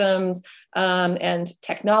systems, and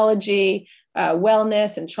technology,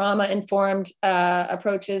 wellness and trauma-informed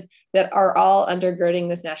approaches that are all undergirding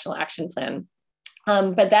this national action plan.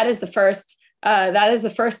 But that is the first. That is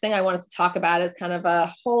the first thing I wanted to talk about, as kind of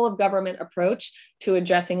a whole of government approach to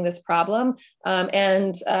addressing this problem,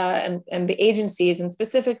 and the agencies, and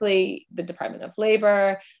specifically the Department of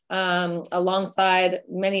Labor, alongside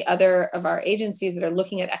many other of our agencies that are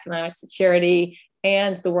looking at economic security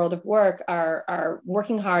and the world of work, are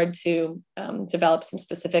working hard to develop some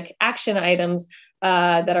specific action items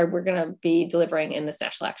that we're going to be delivering in this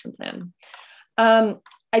National Action Plan.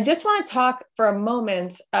 I just want to talk for a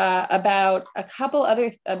moment about a couple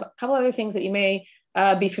other things that you may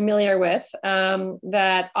be familiar with,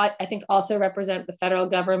 that I think also represent the federal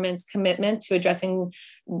government's commitment to addressing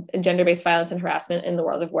gender-based violence and harassment in the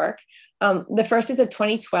world of work. The first is a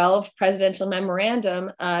 2012 presidential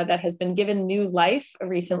memorandum that has been given new life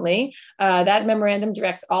recently. That memorandum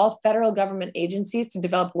directs all federal government agencies to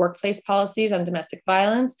develop workplace policies on domestic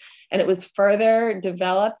violence. And it was further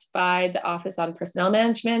developed by the Office on Personnel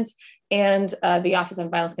Management and the Office on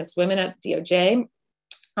Violence Against Women at DOJ,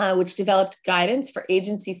 which developed guidance for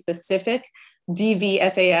agency-specific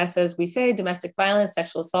DVSAS, as we say, domestic violence,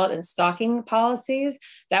 sexual assault, and stalking policies.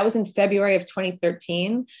 That was in February of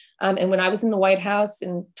 2013. And when I was in the White House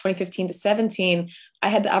in 2015 to 17, I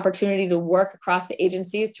had the opportunity to work across the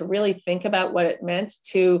agencies to really think about what it meant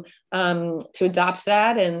to adopt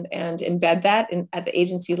that and embed that at the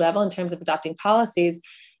agency level in terms of adopting policies.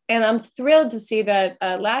 And I'm thrilled to see that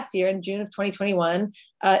last year, in June of 2021,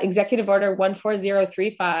 Executive Order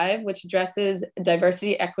 14035, which addresses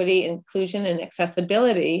diversity, equity, inclusion, and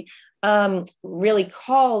accessibility, really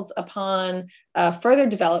calls upon further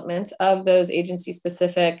development of those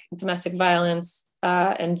agency-specific domestic violence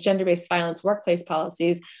and gender-based violence workplace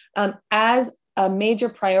policies as a major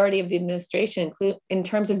priority of the administration in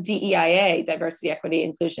terms of DEIA, diversity, equity,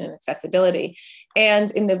 inclusion, and accessibility. And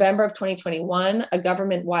in November of 2021, a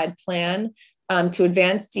government-wide plan to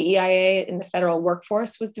advance DEIA in the federal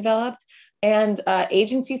workforce was developed. And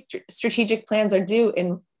agency strategic plans are due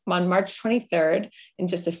on March 23rd, in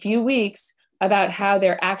just a few weeks, about how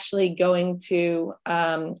they're actually going to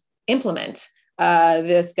implement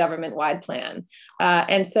this government-wide plan.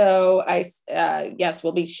 And so yes,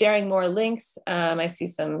 we'll be sharing more links. I see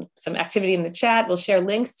some activity in the chat. We'll share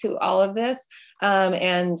links to all of this.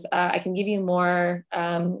 And I can give you more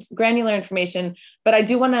granular information, but I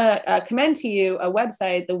do want to commend to you a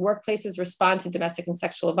website, the Workplaces Respond to Domestic and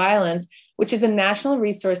Sexual Violence, which is a national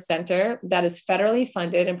resource center that is federally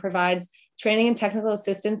funded and provides training and technical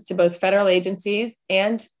assistance to both federal agencies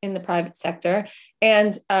and in the private sector.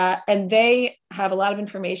 And they have a lot of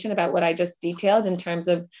information about what I just detailed in terms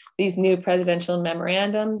of these new presidential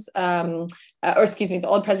memorandums, the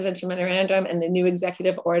old presidential memorandum and the new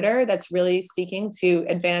executive order that's really seeking to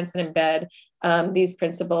advance and embed these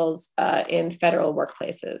principles in federal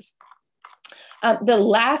workplaces. The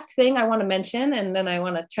last thing I want to mention, and then I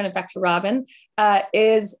want to turn it back to Robin,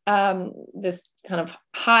 is this kind of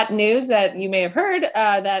hot news that you may have heard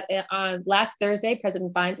that on last Thursday,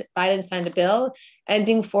 President Biden signed a bill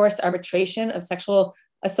ending forced arbitration of Sexual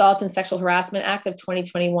Assault and Sexual Harassment Act of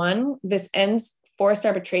 2021. This ends forced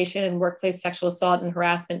arbitration in workplace sexual assault and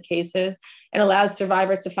harassment cases and allows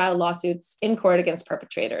survivors to file lawsuits in court against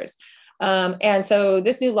perpetrators. And so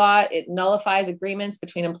this new law, it nullifies agreements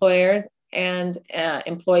between employers and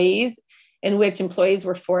employees in which employees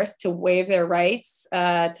were forced to waive their rights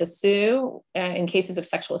to sue in cases of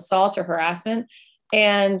sexual assault or harassment,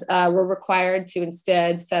 and were required to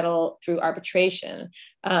instead settle through arbitration.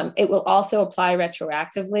 It will also apply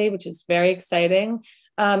retroactively, which is very exciting.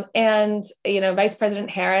 And Vice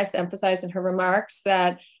President Harris emphasized in her remarks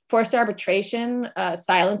that forced arbitration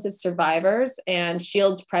silences survivors and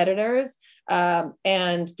shields predators,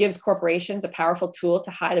 and gives corporations a powerful tool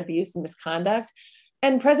to hide abuse and misconduct.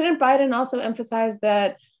 And President Biden also emphasized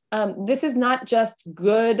that this is not just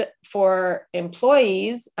good for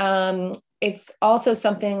employees, it's also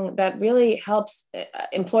something that really helps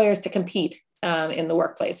employers to compete in the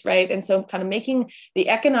workplace, right? And so kind of making the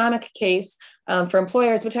economic case for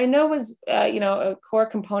employers, which I know was a core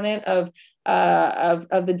component of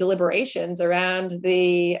the deliberations around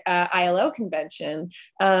the ILO convention,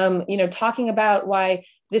 talking about why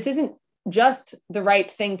this isn't just the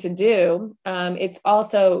right thing to do, it's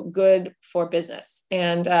also good for business.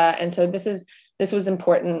 And so this was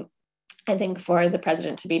important, I think, for the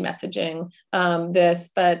president to be messaging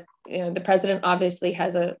this. But the president obviously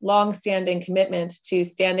has a long-standing commitment to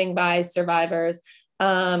standing by survivors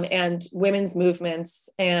and women's movements,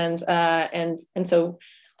 and so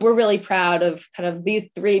we're really proud of kind of these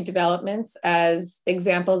three developments as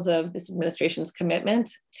examples of this administration's commitment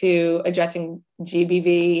to addressing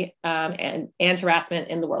GBV and harassment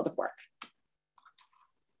in the world of work.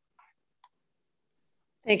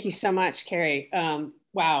 Thank you so much, Carrie.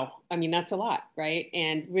 Wow, I mean, that's a lot, right?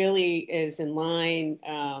 And really is in line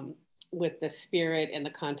with the spirit and the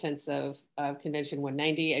contents of Convention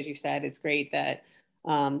 190. As you said, it's great that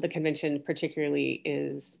the convention particularly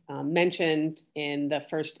is mentioned in the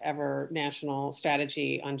first ever national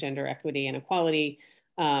strategy on gender equity and equality.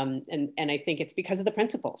 And I think it's because of the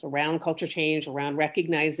principles around culture change, around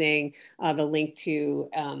recognizing the link to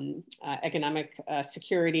economic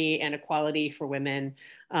security and equality for women.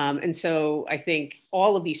 And so I think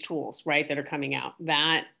all of these tools, right, that are coming out,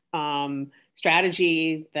 that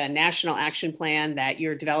strategy, the national action plan that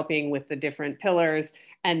you're developing with the different pillars,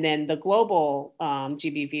 and then the global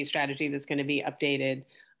GBV strategy that's going to be updated.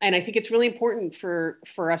 And I think it's really important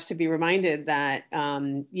for us to be reminded that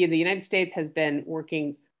the United States has been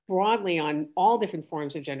working broadly on all different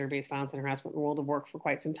forms of gender-based violence and harassment in the world of work for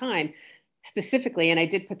quite some time. Specifically, and I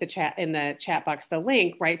did put in the chat box the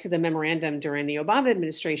link, right, to the memorandum during the Obama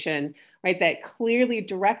administration, right, that clearly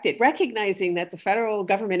directed, recognizing that the federal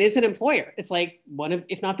government is an employer. It's like one of,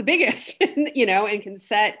 if not the biggest, and can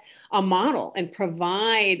set a model and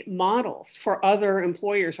provide models for other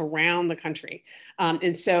employers around the country.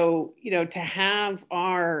 And so, to have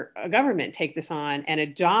our government take this on and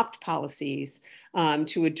adopt policies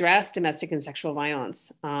to address domestic and sexual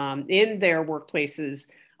violence in their workplaces,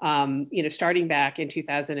 starting back in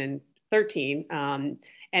 2013.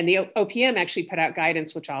 And the OPM actually put out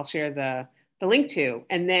guidance, which I'll share the link to.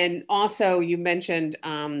 And then also you mentioned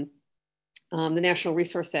the National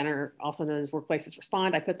Resource Center, also known as Workplaces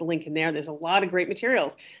Respond. I put the link in there. There's a lot of great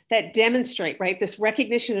materials that demonstrate, right, this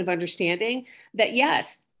recognition of understanding that,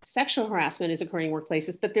 yes, sexual harassment is occurring in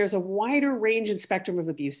workplaces, but there's a wider range and spectrum of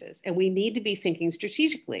abuses. And we need to be thinking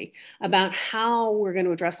strategically about how we're going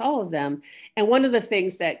to address all of them. And one of the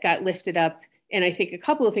things that got lifted up, and I think a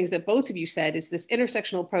couple of things that both of you said, is this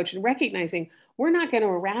intersectional approach and recognizing we're not going to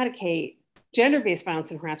eradicate gender-based violence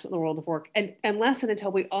and harassment in the world of work unless and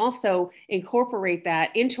until we also incorporate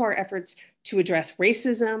that into our efforts to address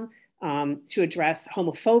racism, to address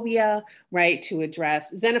homophobia, right, to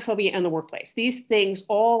address xenophobia in the workplace. These things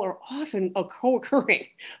all are often co-occurring,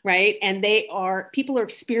 right? And people are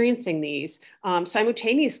experiencing these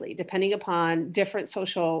simultaneously, depending upon different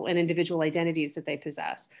social and individual identities that they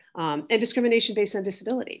possess. And discrimination based on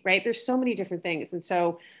disability, right? There's so many different things. And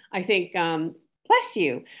so I think, bless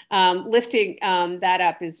you, lifting that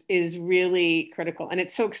up is really critical. And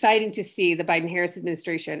it's so exciting to see the Biden-Harris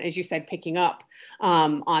administration, as you said, picking up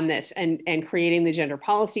on this and creating the Gender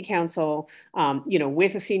Policy Council,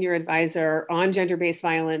 with a senior advisor on gender-based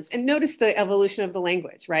violence. And notice the evolution of the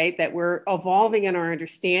language, right? That we're evolving in our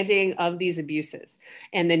understanding of these abuses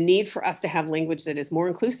and the need for us to have language that is more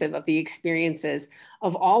inclusive of the experiences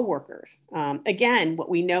of all workers. Again, what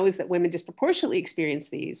we know is that women disproportionately experience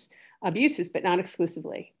these abuses, but not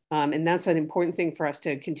exclusively. And that's an important thing for us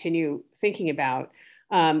to continue thinking about.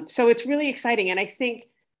 So it's really exciting. And I think,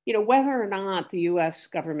 whether or not the US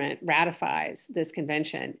government ratifies this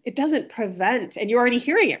convention, it doesn't prevent, and you're already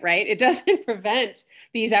hearing it, right? It doesn't prevent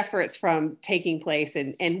these efforts from taking place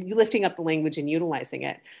and lifting up the language and utilizing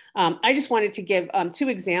it. I just wanted to give two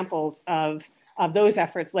examples of those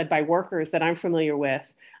efforts led by workers that I'm familiar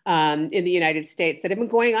with in the United States that have been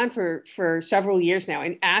going on for several years now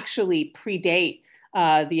and actually predate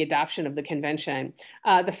the adoption of the convention.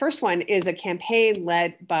 The first one is a campaign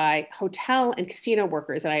led by hotel and casino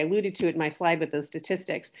workers, and I alluded to it in my slide with those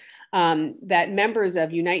statistics, that members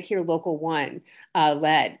of Unite Here Local 1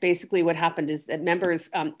 led. Basically what happened is that members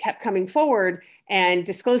kept coming forward and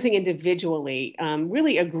disclosing individually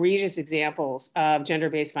really egregious examples of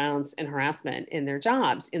gender-based violence and harassment in their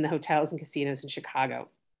jobs in the hotels and casinos in Chicago.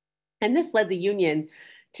 And this led the union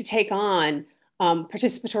to take on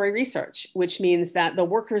participatory research, which means that the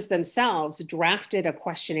workers themselves drafted a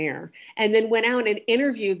questionnaire and then went out and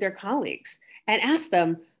interviewed their colleagues and asked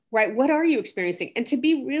them, right, what are you experiencing? And to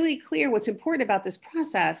be really clear, what's important about this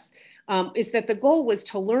process is that the goal was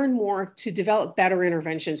to learn more, to develop better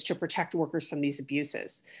interventions to protect workers from these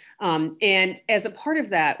abuses. And as a part of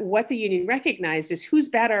that, what the union recognized is who's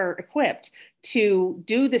better equipped to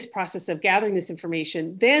do this process of gathering this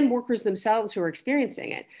information than workers themselves who are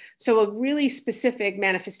experiencing it. So a really specific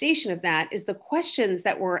manifestation of that is the questions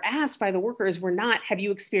that were asked by the workers were not, have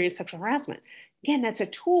you experienced sexual harassment? Again, that's a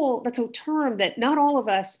tool, that's a term that not all of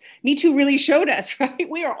us, Me Too really showed us, right?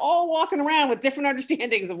 We are all walking around with different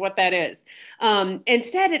understandings of what that is.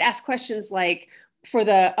 Instead, it asked questions like, for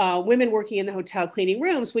the women working in the hotel cleaning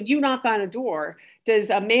rooms, when you knock on a door,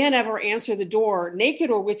 does a man ever answer the door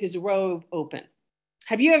naked or with his robe open?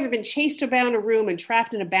 Have you ever been chased around a room and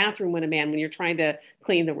trapped in a bathroom with a man when you're trying to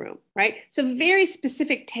clean the room, right? So very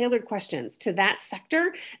specific tailored questions to that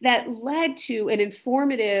sector that led to an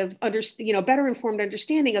informative, better informed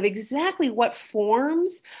understanding of exactly what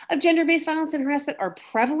forms of gender-based violence and harassment are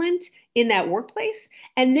prevalent in that workplace,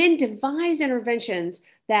 and then devise interventions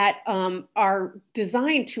that are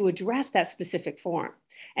designed to address that specific form.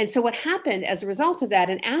 And so what happened as a result of that,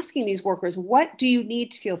 and asking these workers, what do you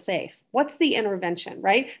need to feel safe? What's the intervention,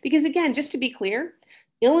 right? Because again, just to be clear,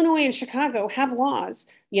 Illinois and Chicago have laws,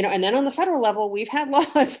 and then on the federal level, we've had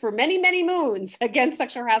laws for many, many moons against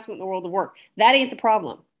sexual harassment in the world of work. That ain't the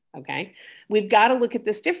problem, okay? We've got to look at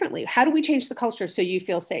this differently. How do we change the culture so you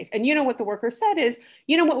feel safe? And what the worker said is,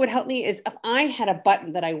 what would help me is if I had a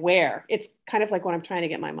button that I wear. It's kind of like when I'm trying to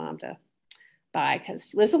get my mom to buy, because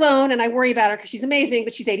she lives alone and I worry about her because she's amazing,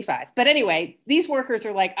 but she's 85. But anyway, these workers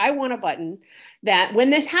are like, I want a button that when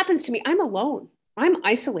this happens to me, I'm alone. I'm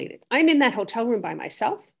isolated. I'm in that hotel room by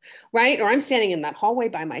myself, right? Or I'm standing in that hallway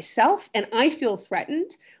by myself and I feel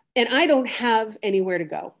threatened and I don't have anywhere to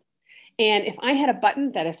go. And if I had a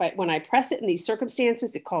button that when I press it in these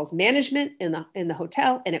circumstances, it calls management in the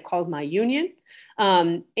hotel and it calls my union,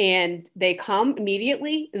 and they come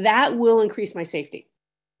immediately, that will increase my safety.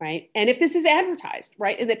 Right. And if this is advertised,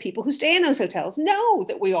 right, and that people who stay in those hotels know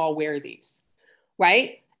that we all wear these,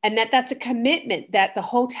 right, and that's a commitment that the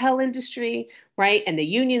hotel industry, right, and the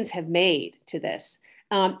unions have made to this.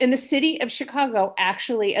 In the city of Chicago,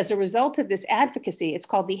 actually, as a result of this advocacy, it's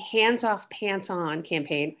called the Hands Off Pants On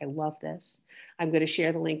campaign. I love this. I'm going to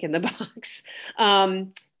share the link in the box.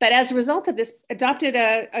 But as a result of this, adopted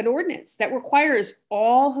an ordinance that requires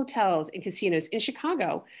all hotels and casinos in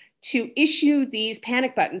Chicago to issue these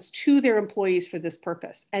panic buttons to their employees for this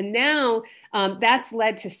purpose. And now that's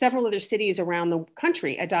led to several other cities around the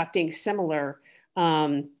country adopting similar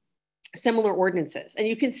ordinances. And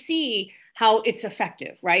you can see how it's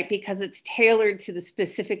effective, right? Because it's tailored to the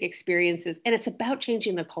specific experiences and it's about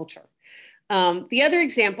changing the culture. The other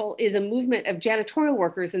example is a movement of janitorial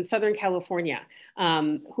workers in Southern California,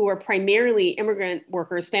 who are primarily immigrant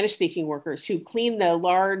workers, Spanish-speaking workers, who clean the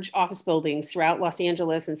large office buildings throughout Los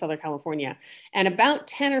Angeles and Southern California. And about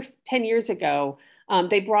 10 years ago,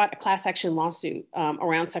 they brought a class action lawsuit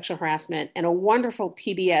around sexual harassment, and a wonderful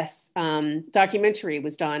PBS documentary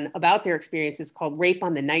was done about their experiences called Rape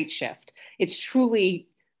on the Night Shift. It's really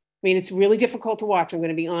difficult to watch, I'm going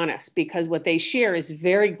to be honest, because what they share is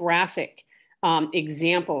very graphic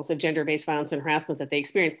examples of gender-based violence and harassment that they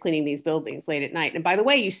experience cleaning these buildings late at night. And by the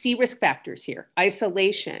way, you see risk factors here: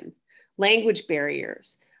 isolation, language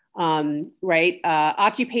barriers,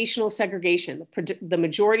 occupational segregation. The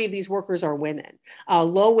majority of these workers are women,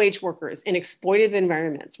 low-wage workers in exploitive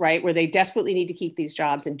environments, right, where they desperately need to keep these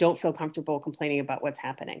jobs and don't feel comfortable complaining about what's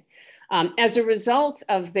happening. As a result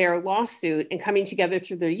of their lawsuit and coming together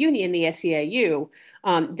through their union, the SEIU,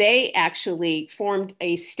 they actually formed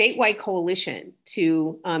a statewide coalition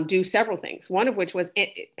to do several things. One of which was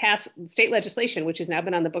pass state legislation, which has now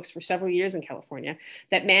been on the books for several years in California,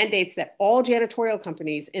 that mandates that all janitorial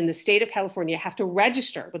companies in the state of California have to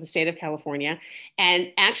register with the state of California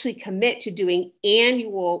and actually commit to doing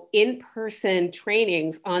annual in-person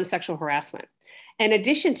trainings on sexual harassment. In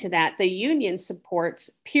addition to that, the union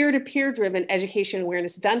supports peer-to-peer driven education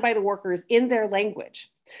awareness done by the workers in their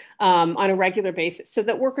language on a regular basis, so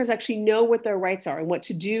that workers actually know what their rights are and what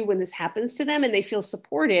to do when this happens to them, and they feel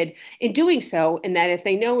supported in doing so, and that if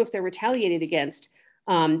they know if they're retaliated against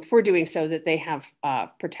for doing so, that they have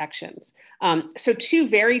protections. So two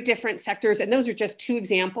very different sectors, and those are just two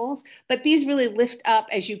examples, but these really lift up,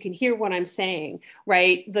 as you can hear what I'm saying,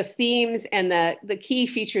 right, the themes and the key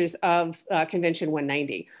features of Convention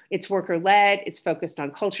 190. It's worker-led, it's focused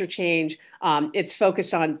on culture change, it's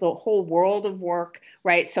focused on the whole world of work,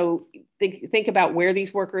 right? So think about where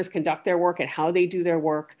these workers conduct their work and how they do their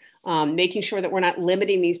work. Making sure that we're not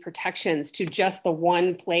limiting these protections to just the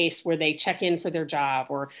one place where they check in for their job,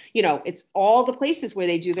 or, it's all the places where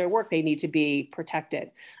they do their work, they need to be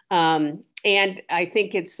protected. And I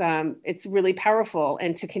think it's really powerful,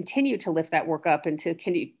 and to continue to lift that work up and to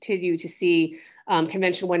continue to see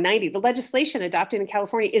Convention 190. The legislation adopted in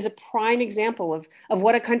California is a prime example of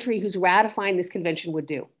what a country who's ratifying this convention would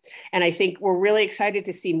do. And I think we're really excited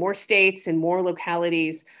to see more states and more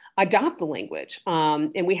localities adopt the language.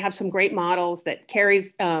 And we have some great models that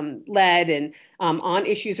Carrie's led and on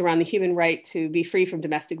issues around the human right to be free from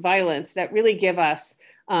domestic violence that really give us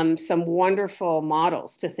some wonderful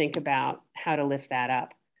models to think about how to lift that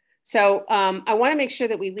up. So I want to make sure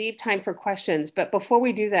that we leave time for questions. But before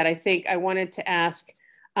we do that, I think I wanted to ask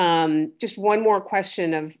just one more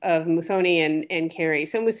question of Muthoni and Carrie.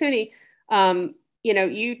 So Muthoni,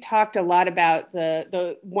 you talked a lot about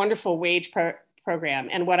the wonderful wage program.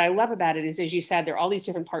 And what I love about it is, as you said, there are all these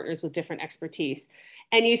different partners with different expertise.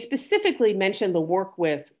 And you specifically mentioned the work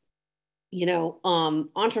with,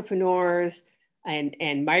 entrepreneurs,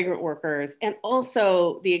 and migrant workers, and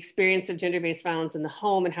also the experience of gender-based violence in the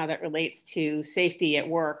home and how that relates to safety at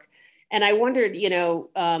work. And I wondered,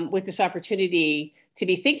 with this opportunity to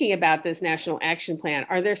be thinking about this national action plan,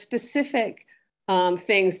 are there specific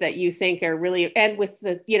things that you think are really, and with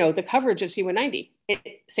the coverage of C-190,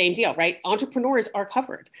 same deal, right? Entrepreneurs are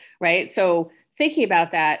covered, right? So thinking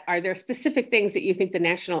about that, are there specific things that you think the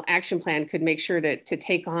national action plan could make sure to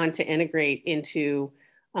take on, to integrate into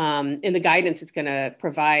in the guidance it's going to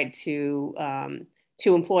provide to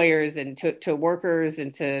employers and to workers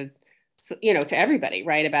and to everybody,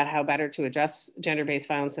 right, about how better to address gender-based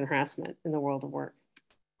violence and harassment in the world of work?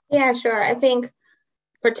 Yeah, sure. I think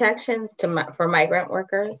protections for migrant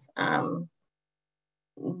workers,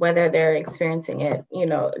 whether they're experiencing it,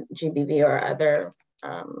 GBV or other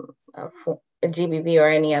GBV or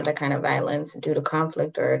any other kind of violence due to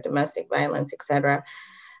conflict or domestic violence, et cetera.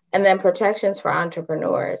 And then protections for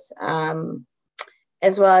entrepreneurs,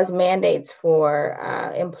 as well as mandates for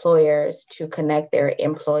employers to connect their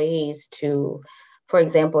employees to, for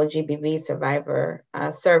example, GBV survivor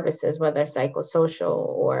services, whether psychosocial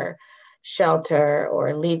or shelter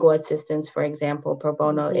or legal assistance, for example, pro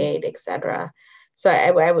bono aid, et cetera. So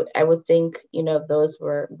I would think, those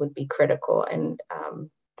would be critical and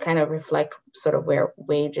kind of reflect sort of where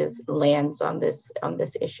wages lands on this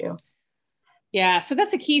issue. Yeah, so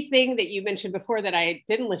that's a key thing that you mentioned before that I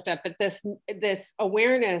didn't lift up, but this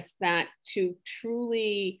awareness that to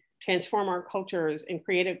truly transform our cultures and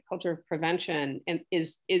create a culture of prevention and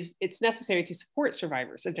it's necessary to support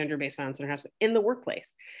survivors of gender-based violence and harassment in the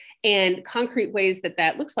workplace. And concrete ways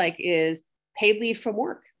that looks like is paid leave from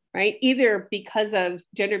work, right? Either because of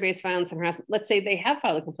gender-based violence and harassment, let's say they have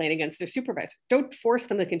filed a complaint against their supervisor. Don't force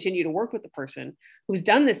them to continue to work with the person who's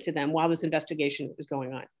done this to them while this investigation is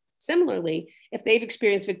going on. Similarly, if they've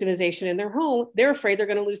experienced victimization in their home, they're afraid they're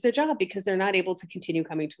going to lose their job because they're not able to continue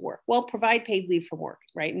coming to work. Well, provide paid leave from work,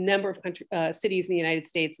 right? A number of cities in the United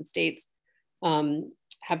States and states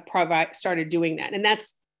have started doing that. And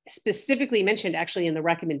that's specifically mentioned actually in the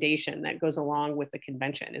recommendation that goes along with the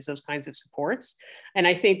convention is those kinds of supports. And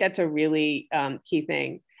I think that's a really key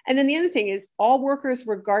thing. And then the other thing is all workers,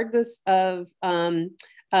 regardless of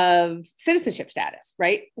citizenship status,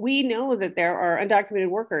 right? We know that there are undocumented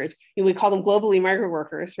workers, we call them globally migrant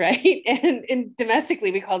workers, right? And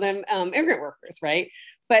domestically, we call them immigrant workers, right?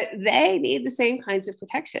 But they need the same kinds of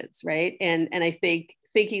protections, right? And I think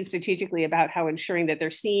thinking strategically about how ensuring that they're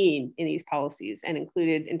seen in these policies and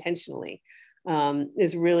included intentionally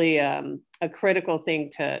is really a critical thing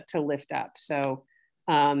to lift up. So,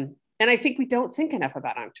 and I think we don't think enough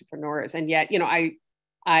about entrepreneurs. And yet,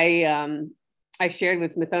 I shared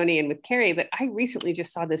with Muthoni and with Carrie that I recently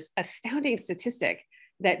just saw this astounding statistic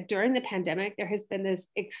that during the pandemic, there has been this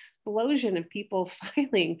explosion of people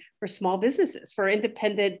filing for small businesses, for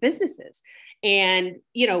independent businesses. And,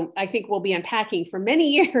 I think we'll be unpacking for many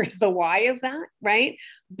years the why of that, right?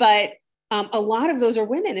 But a lot of those are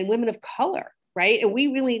women and women of color, right? And we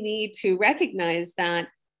really need to recognize that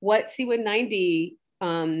what C-190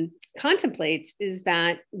 contemplates is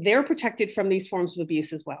that they're protected from these forms of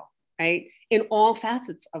abuse as well. Right? In all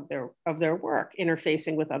facets of their work,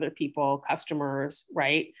 interfacing with other people, customers,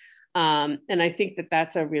 right? And I think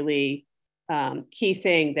that's a really key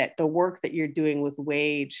thing that the work that you're doing with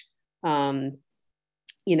wage, highlights.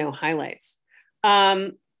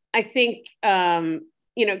 I think,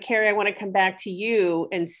 Carrie, I want to come back to you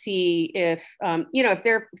and see if, if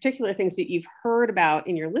there are particular things that you've heard about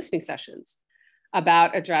in your listening sessions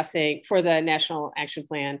about addressing for the National Action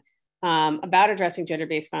Plan, about addressing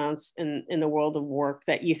gender-based violence in the world of work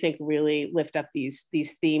that you think really lift up these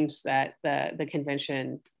themes that the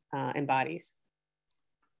convention embodies?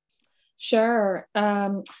 Sure.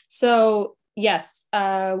 So yes,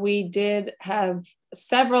 we did have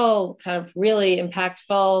several kind of really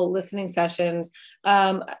impactful listening sessions.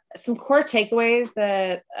 Some core takeaways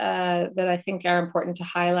that I think are important to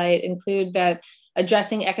highlight include that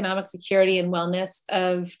addressing economic security and wellness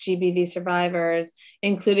of GBV survivors,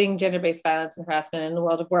 including gender-based violence and harassment in the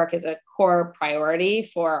world of work, is a core priority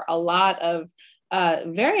for a lot of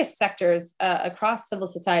various sectors across civil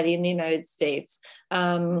society in the United States.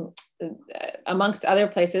 Amongst other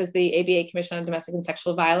places, the ABA Commission on Domestic and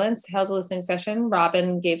Sexual Violence held a listening session.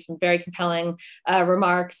 Robin gave some very compelling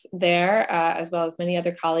remarks there, as well as many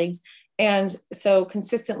other colleagues. And so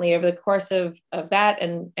consistently over the course of that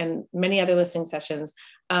and many other listening sessions,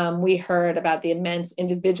 we heard about the immense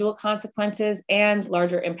individual consequences and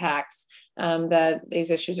larger impacts, that these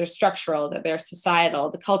issues are structural, that they're societal,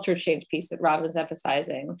 the culture change piece that Robin was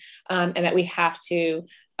emphasizing, and that we have to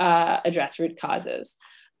address root causes.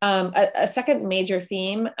 A second major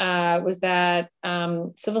theme was that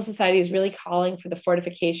civil society is really calling for the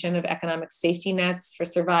fortification of economic safety nets for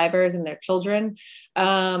survivors and their children,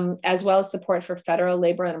 as well as support for federal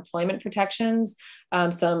labor and employment protections.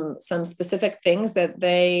 Some specific things that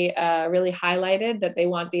they really highlighted that they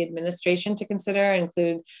want the administration to consider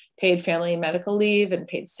include paid family and medical leave and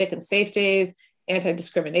paid sick and safe days,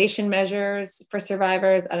 anti-discrimination measures for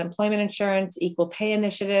survivors, unemployment insurance, equal pay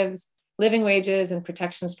initiatives, living wages, and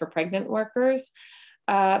protections for pregnant workers.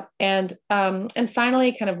 And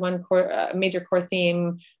finally, kind of one major core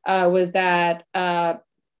theme was that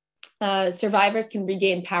survivors can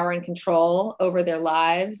regain power and control over their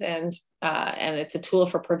lives, and it's a tool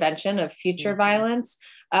for prevention of future violence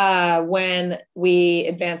when we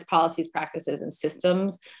advance policies, practices, and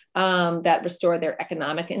systems that restore their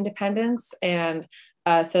economic independence. And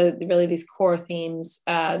so really these core themes,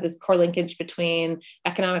 this core linkage between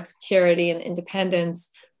economic security and independence,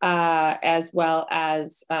 as well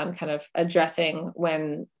as kind of addressing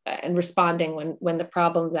when and responding when the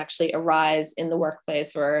problems actually arise in the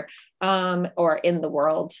workplace or in the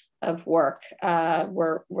world of work,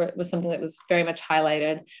 was something that was very much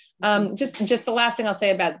highlighted. Just the last thing I'll say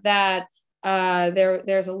about that.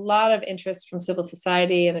 There's a lot of interest from civil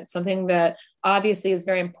society, and it's something that obviously is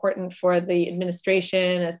very important for the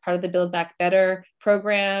administration as part of the Build Back Better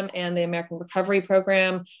program and the American Recovery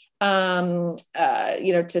Program,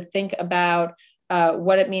 to think about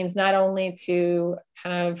what it means not only to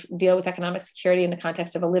kind of deal with economic security in the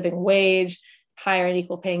context of a living wage, higher and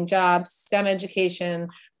equal paying jobs, STEM education,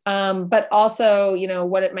 but also,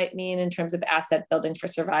 what it might mean in terms of asset building for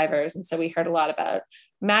survivors. And so we heard a lot about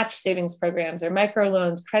match savings programs or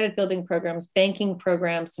microloans, credit building programs, banking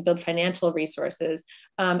programs to build financial resources,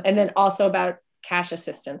 and then also about cash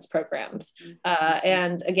assistance programs.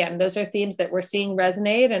 And again, those are themes that we're seeing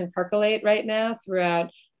resonate and percolate right now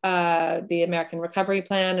throughout the American Recovery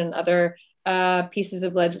Plan and other pieces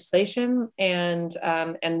of legislation, and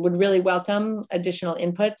would really welcome additional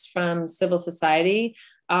inputs from civil society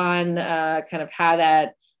on kind of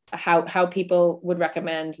how people would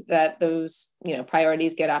recommend that those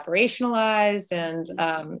priorities get operationalized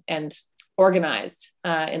and organized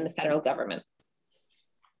in the federal government.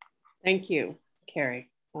 Thank you, Carrie.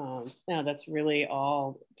 No, that's really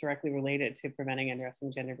all directly related to preventing and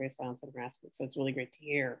addressing gender-based violence and harassment. So it's really great to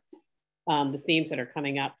hear the themes that are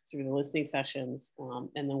coming up through the listening sessions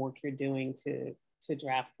and the work you're doing to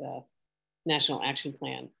draft the National Action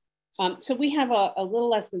Plan. So we have a little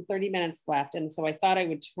less than 30 minutes left. And so I thought I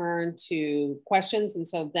would turn to questions. And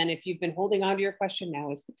so then if you've been holding on to your question, now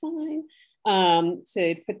is the time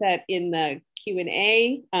to put that in the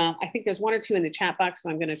Q&A. I think there's one or two in the chat box, so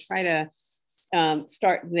I'm going to try to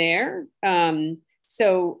start there. I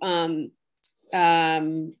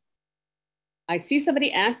see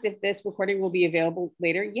somebody asked if this recording will be available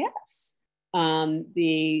later. Yes.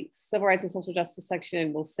 The Civil Rights and Social Justice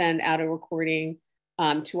section will send out a recording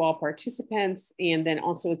to all participants, and then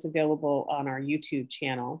also it's available on our YouTube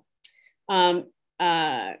channel.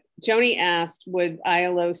 Joni asked, would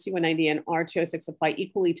ILO C-190 and R-206 apply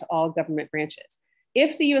equally to all government branches?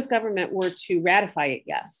 If the US government were to ratify it,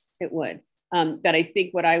 yes, it would. But I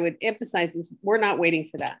think what I would emphasize is we're not waiting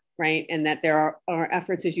for that, right? And that there are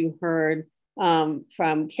efforts, as you heard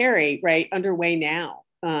from Carrie, right, underway now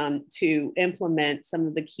to implement some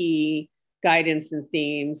of the key guidance and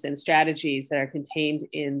themes and strategies that are contained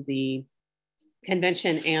in the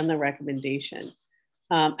convention and the recommendation.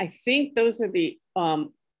 I think those are the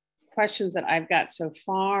questions that I've got so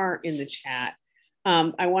far in the chat.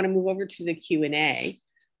 I want to move over to the Q&A.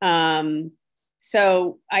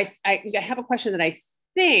 So I have a question that I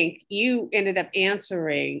think you ended up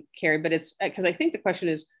answering, Carrie, but it's because I think the question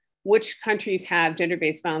is, which countries have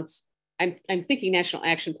gender-based violence? I'm thinking national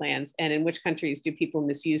action plans, and in which countries do people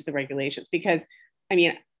misuse the regulations? Because I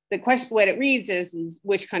mean, the question, what it reads is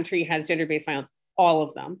which country has gender-based violence? All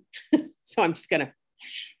of them. So I'm just gonna,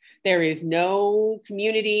 there is no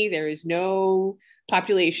community, there is no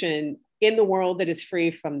population in the world that is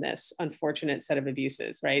free from this unfortunate set of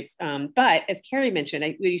abuses, right? But as Carrie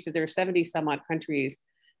mentioned, you said there are 70 some odd countries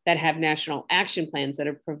that have national action plans that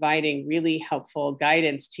are providing really helpful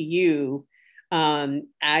guidance to you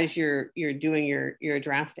as you're doing your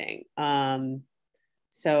drafting.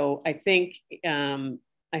 So I think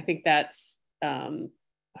that's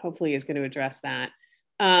hopefully is going to address that.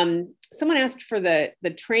 Someone asked for the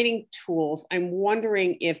training tools. I'm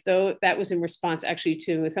wondering if that was in response actually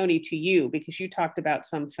to Muthoni, to you, because you talked about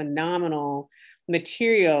some phenomenal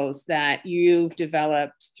materials that you've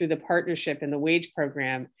developed through the partnership and the wage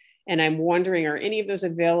program. And I'm wondering, are any of those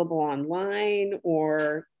available online,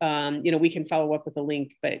 or, we can follow up with a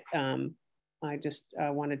link, but I just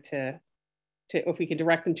wanted to, if we can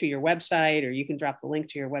direct them to your website, or you can drop the link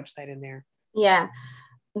to your website in there. Yeah,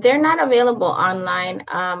 they're not available online.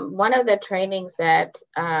 One of the trainings that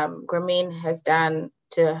Grameen has done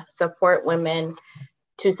to support women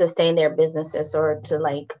to sustain their businesses or to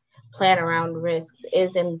like plan around risks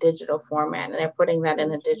is in digital format, and they're putting that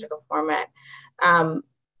in a digital format.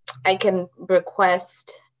 I can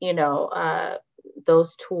request,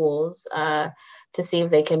 those tools to see if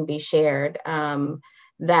they can be shared.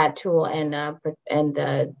 That tool and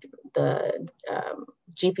the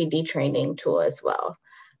GPD training tool as well.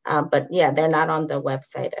 But yeah, they're not on the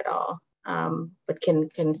website at all. But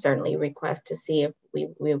can certainly request to see if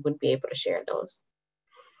we would be able to share those.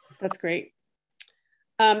 That's great.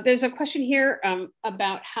 There's a question here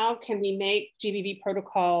about how can we make GBV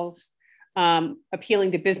protocols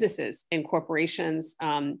appealing to businesses and corporations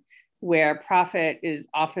where profit is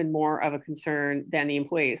often more of a concern than the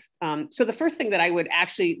employees. So the first thing that I would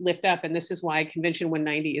actually lift up, and this is why Convention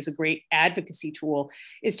 190 is a great advocacy tool,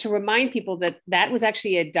 is to remind people that that was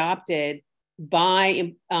actually adopted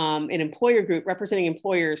by an employer group representing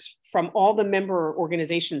employers from all the member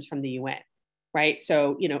organizations from the UN. Right.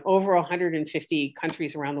 So, over 150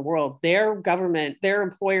 countries around the world, their government, their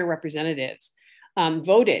employer representatives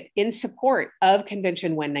voted in support of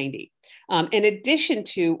Convention 190. In addition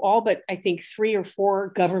to all but I think 3 or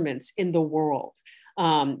 4 governments in the world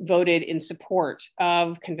voted in support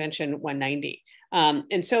of Convention 190.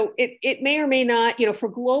 And so it may or may not, for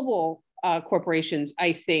global corporations,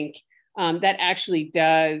 I think that actually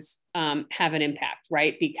does have an impact,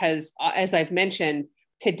 right? Because as I've mentioned,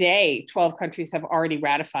 today, 12 countries have already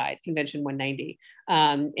ratified Convention 190,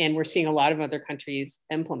 and we're seeing a lot of other countries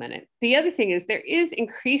implement it. The other thing is there is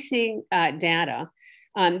increasing data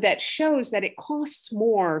that shows that it costs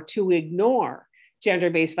more to ignore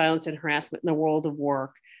gender-based violence and harassment in the world of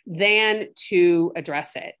work than to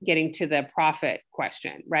address it, getting to the profit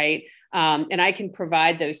question, right? And I can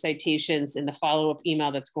provide those citations in the follow-up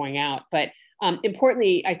email that's going out. But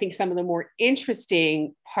importantly, I think some of the more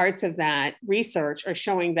interesting parts of that research are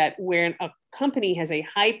showing that where a company has a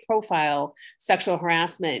high-profile sexual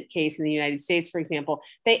harassment case in the United States, for example,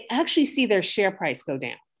 they actually see their share price go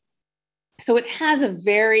down. So it has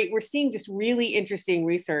we're seeing just really interesting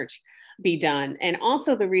research be done. And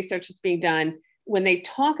also the research that's being done when they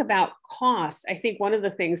talk about cost. I think one of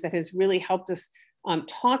the things that has really helped us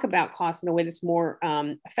talk about cost in a way that's more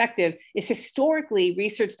effective is historically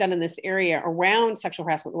research done in this area around sexual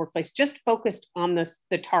harassment in the workplace just focused on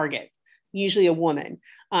the target, usually a woman,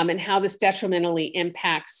 and how this detrimentally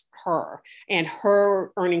impacts her and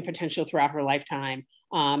her earning potential throughout her lifetime,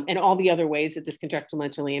 and all the other ways that this can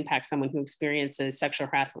detrimentally impact someone who experiences sexual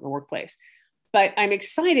harassment in the workplace. But I'm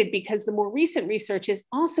excited because the more recent research is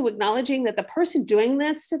also acknowledging that the person doing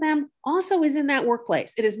this to them also is in that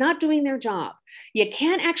workplace. It is not doing their job. You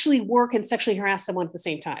can't actually work and sexually harass someone at the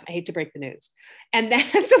same time. I hate to break the news. And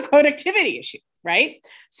that's a productivity issue, right?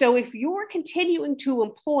 So if you're continuing to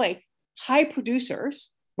employ high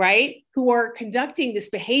producers, right, who are conducting this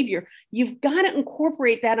behavior, you've got to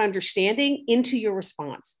incorporate that understanding into your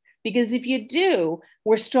response. Because if you do,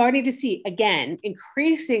 we're starting to see, again,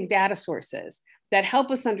 increasing data sources that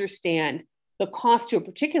help us understand the cost to a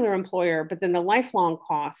particular employer, but then the lifelong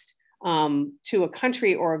cost to a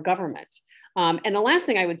country or a government. And the last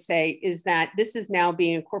thing I would say is that this is now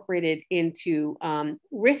being incorporated into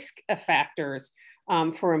risk factors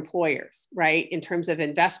for employers, right, in terms of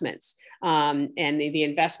investments. And the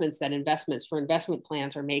investments that investments for investment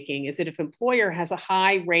plans are making is that if employer has a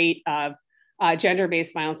high rate of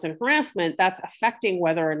gender-based violence and harassment, that's affecting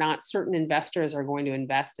whether or not certain investors are going to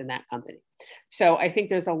invest in that company. So I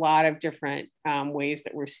think there's a lot of different ways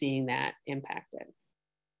that we're seeing that impacted.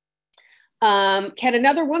 Can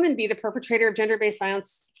another woman be the perpetrator of gender-based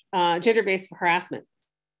violence, gender-based harassment?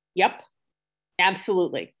 Yep,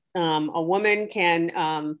 absolutely. A woman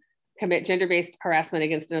can commit gender-based harassment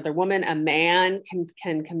against another woman. A man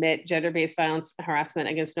can commit gender-based violence harassment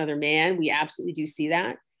against another man. We absolutely do see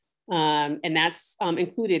that. And that's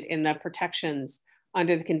included in the protections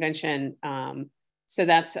under the convention. So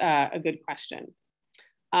that's a good question.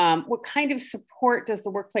 What kind of support does the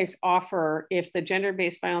workplace offer if the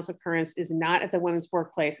gender-based violence occurrence is not at the women's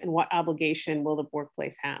workplace, and what obligation will the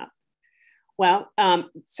workplace have? Well,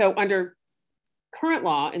 so under current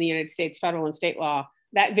law in the United States, federal and state law,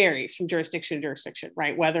 that varies from jurisdiction to jurisdiction,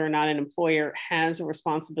 right? Whether or not an employer has a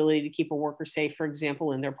responsibility to keep a worker safe, for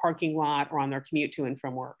example, in their parking lot or on their commute to and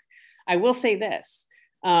from work. I will say this,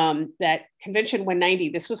 that Convention 190,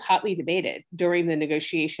 this was hotly debated during the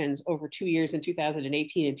negotiations over 2 years in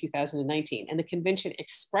 2018 and 2019. And the convention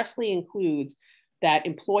expressly includes that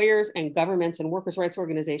employers and governments and workers' rights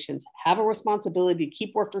organizations have a responsibility to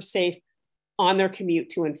keep workers safe on their commute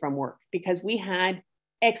to and from work, because we had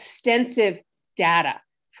extensive data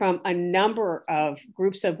from a number of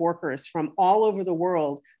groups of workers from all over the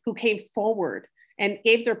world who came forward and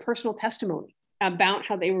gave their personal testimony about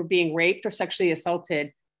how they were being raped or sexually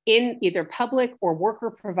assaulted in either public or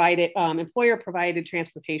worker provided, employer provided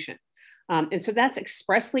transportation. And so that's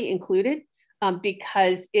expressly included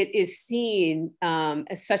because it is seen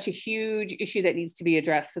as such a huge issue that needs to be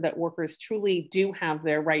addressed so that workers truly do have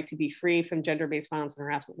their right to be free from gender-based violence and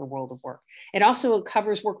harassment in the world of work. It also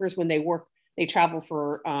covers workers when they travel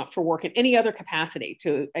for work in any other capacity,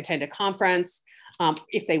 to attend a conference,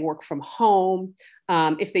 if they work from home,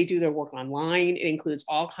 if they do their work online. It includes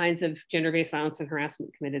all kinds of gender-based violence and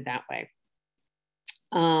harassment committed that way.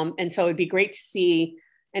 And so it'd be great to see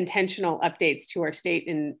intentional updates to our state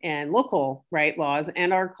and local right laws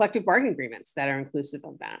and our collective bargaining agreements that are inclusive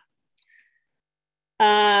of that.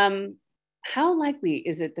 How likely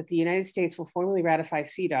is it that the United States will formally ratify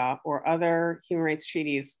CEDAW or other human rights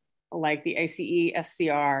treaties like the ICE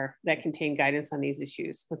SCR that contain guidance on these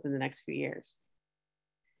issues within the next few years?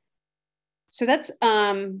 So that's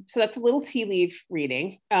a little tea leaf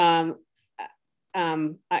reading. You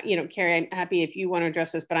know, Carrie, I'm happy if you want to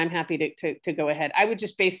address this, but I'm happy to go ahead. I would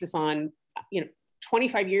just base this on,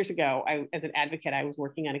 25 years ago, as an advocate, I was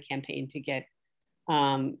working on a campaign to get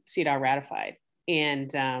CEDAW ratified. And,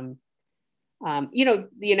 the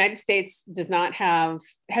United States has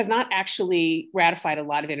not actually ratified a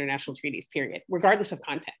lot of international treaties, period, regardless of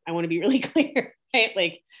content. I want to be really clear, right?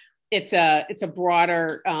 Like it's a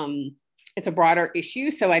broader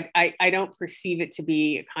issue. So I don't perceive it to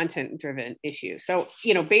be a content-driven issue. So,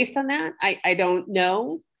 based on that, I don't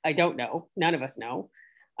know. None of us know.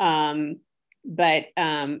 And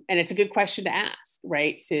it's a good question to ask,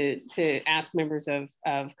 right? To ask members of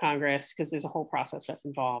Congress, because there's a whole process that's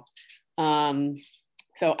involved.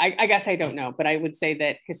 So I guess I don't know, but I would say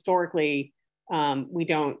that historically, we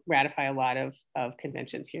don't ratify a lot of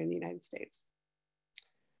conventions here in the United States.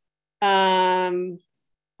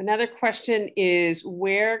 Another question is,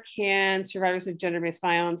 where can survivors of gender-based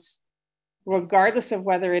violence, regardless of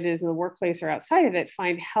whether it is in the workplace or outside of it,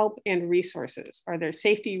 find help and resources? Are there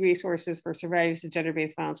safety resources for survivors of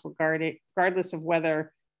gender-based violence regardless of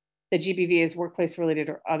whether the GBV is workplace related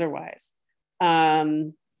or otherwise?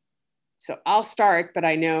 So I'll start, but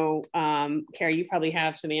I know, Carrie, you probably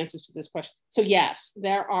have some answers to this question. So yes,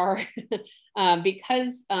 there are,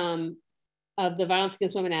 because of the Violence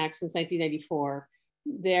Against Women Act since 1994,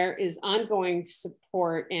 there is ongoing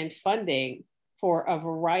support and funding for a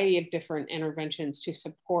variety of different interventions to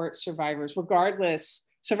support survivors,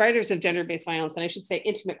 survivors of gender-based violence, and I should say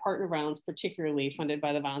intimate partner violence, particularly funded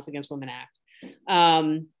by the Violence Against Women Act.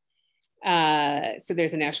 So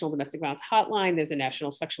there's a national domestic violence hotline, there's a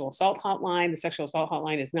national sexual assault hotline. The sexual assault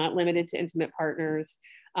hotline is not limited to intimate partners.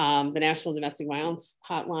 The national domestic violence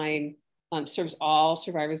hotline serves all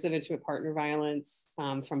survivors of intimate partner violence,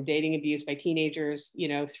 from dating abuse by teenagers,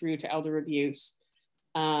 through to elder abuse.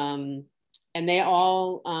 And they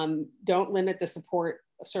all don't limit the support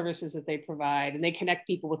services that they provide, and they connect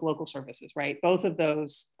people with local services, right? Both of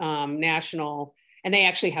those national, and they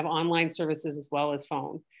actually have online services as well as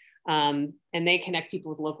phone. And they connect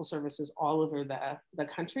people with local services all over the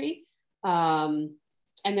country. And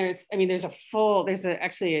there's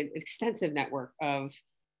actually an extensive network of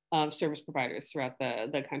service providers throughout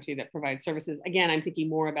the country that provide services. Again, I'm thinking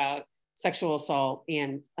more about sexual assault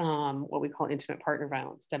and what we call intimate partner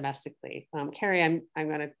violence domestically. Carrie, I'm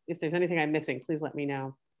gonna, if there's anything I'm missing, please let me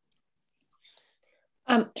know.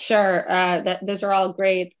 Sure, those are all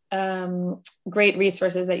great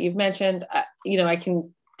resources that you've mentioned. I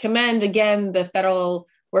can commend again the federal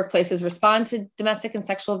workplaces respond to domestic and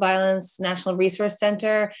sexual violence National Resource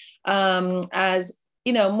Center, as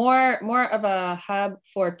more of a hub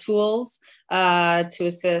for tools to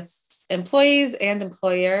assist employees and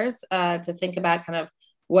employers to think about kind of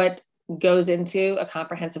what goes into a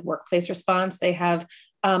comprehensive workplace response. They have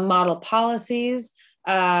model policies,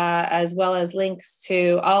 as well as links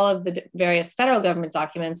to all of the various federal government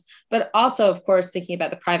documents, but also, of course, thinking about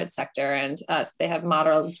the private sector. And so they have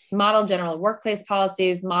model general workplace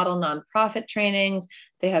policies, model nonprofit trainings.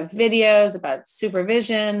 They have videos about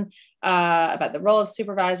supervision, about the role of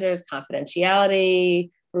supervisors, confidentiality,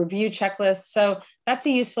 review checklists. So that's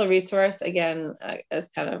a useful resource, again, as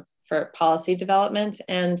kind of for policy development.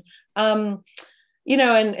 And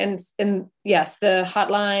and yes, the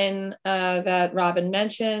hotline that Robin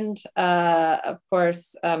mentioned, of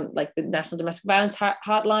course, like the National Domestic Violence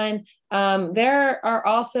Hotline. There are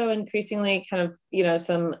also increasingly kind of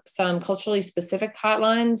some culturally specific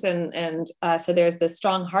hotlines, and so there's the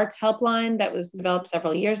Strong Hearts Helpline that was developed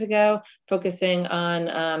several years ago, focusing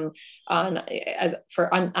on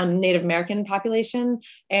Native American population,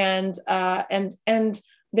 and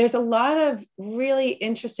there's a lot of really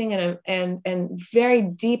interesting and very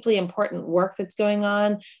deeply important work that's going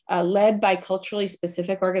on, led by culturally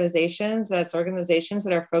specific organizations. That's organizations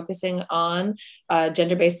that are focusing on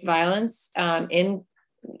gender-based violence in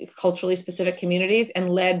culturally specific communities, and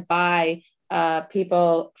led by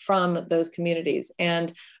people from those communities.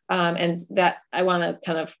 And that I want to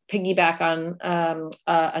kind of piggyback on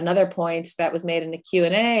another point that was made in the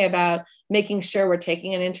Q&A about making sure we're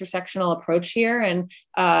taking an intersectional approach here, and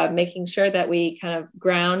making sure that we kind of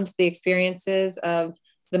ground the experiences of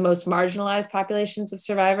the most marginalized populations of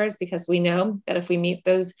survivors, because we know that if we meet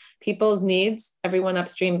those people's needs, everyone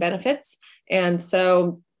upstream benefits. And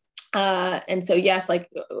so yes, like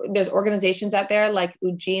there's organizations out there like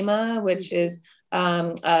UJIMA, which is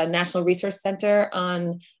a National Resource Center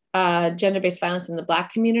on gender-based violence in the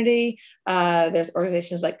Black community. There's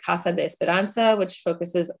organizations like Casa de Esperanza, which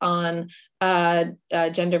focuses on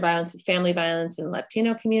gender violence and family violence in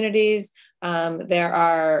Latino communities. There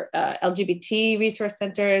are LGBT resource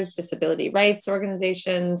centers, disability rights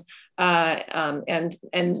organizations, and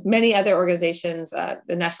many other organizations, the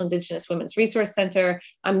National Indigenous Women's Resource Center.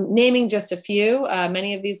 I'm naming just a few.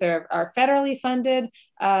 Many of these are federally funded,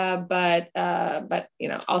 but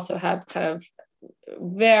also have kind of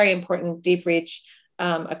very important deep reach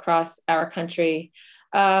across our country.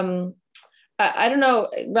 I don't know,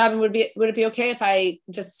 Robin, would it be okay if I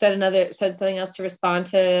just said something else to respond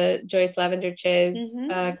to Joyce Lavender Che's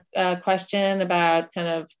question about kind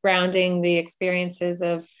of grounding the experiences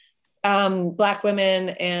of Black women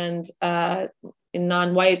and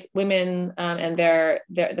non-white women and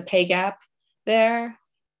the pay gap there?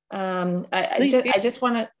 I just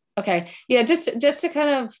want to, okay, yeah, just to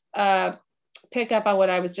kind of pick up on what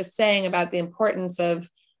I was just saying about the importance of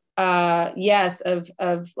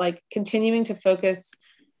like continuing to focus,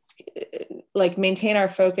 like maintain our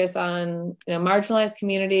focus on marginalized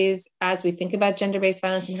communities as we think about gender-based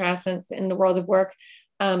violence and harassment in the world of work.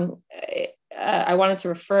 I wanted to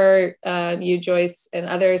refer you, Joyce, and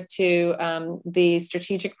others to the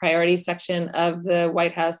strategic priorities section of the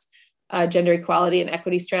White House Gender Equality and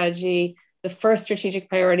Equity Strategy. The first strategic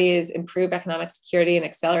priority is improve economic security and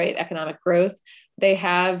accelerate economic growth. They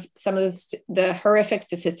have some of the horrific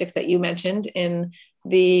statistics that you mentioned in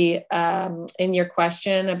your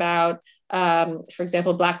question about, for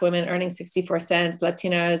example, Black women earning 64 cents,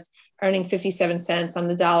 Latinos earning 57 cents on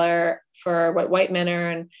the dollar for what white men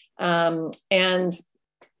earn. And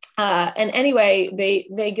anyway,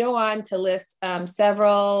 they go on to list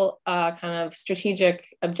several kind of strategic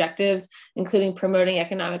objectives, including promoting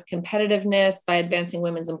economic competitiveness by advancing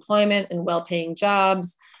women's employment and well-paying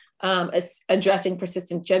jobs, addressing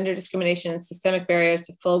persistent gender discrimination and systemic barriers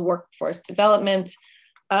to full workforce development,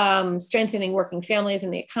 strengthening working families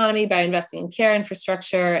and the economy by investing in care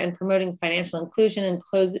infrastructure and promoting financial inclusion and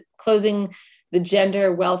closing the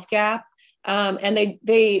gender wealth gap. And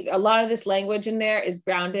a lot of this language in there is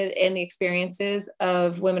grounded in the experiences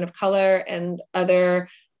of women of color and other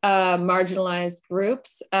marginalized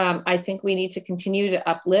groups. I think we need to continue to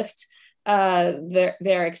uplift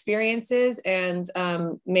their experiences and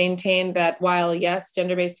maintain that while yes,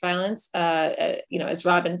 gender-based violence, as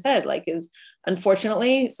Robin said, like is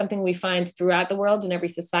unfortunately, something we find throughout the world in every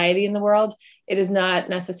society in the world. It is not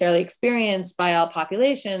necessarily experienced by all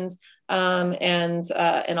populations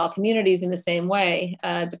and all communities in the same way,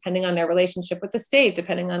 depending on their relationship with the state,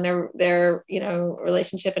 depending on their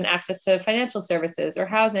relationship and access to financial services or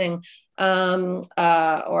housing,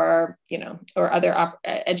 or other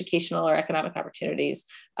educational or economic opportunities,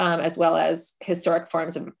 as well as historic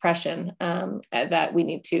forms of oppression that we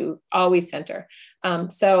need to always center.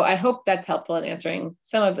 So I hope that's helpful in answering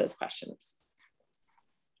some of those questions.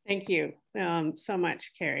 Thank you so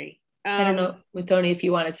much, Carrie. I don't know, Muthoni, if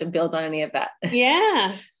you wanted to build on any of that.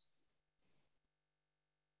 Yeah.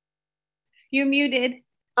 You're muted.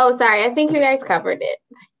 Oh, sorry. I think you guys covered it.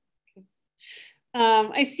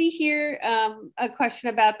 I see here a question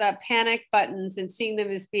about the panic buttons and seeing them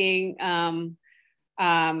as being,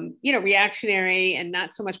 reactionary and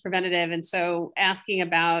not so much preventative. And so asking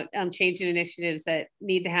about change in initiatives that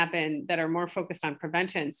need to happen that are more focused on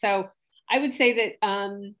prevention. So I would say that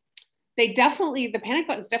the panic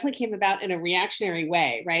buttons definitely came about in a reactionary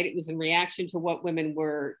way, right? It was in reaction to what women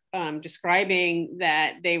were describing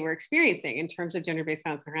that they were experiencing in terms of gender-based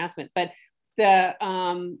violence and harassment. But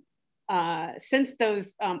since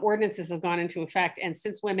those ordinances have gone into effect, and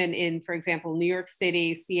since women in, for example, New York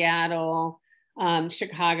City, Seattle,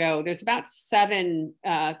 Chicago, there's about 7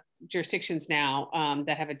 jurisdictions now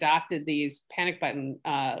that have adopted these panic button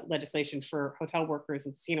legislation for hotel workers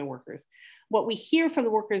and casino workers. What we hear from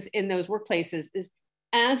the workers in those workplaces is,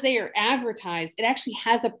 as they are advertised, it actually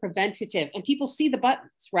has a preventative, and people see the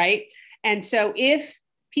buttons, right? And so if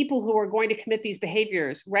people who are going to commit these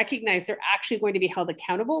behaviors recognize they're actually going to be held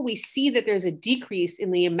accountable, we see that there's a decrease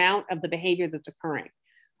in the amount of the behavior that's occurring.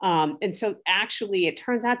 And so actually it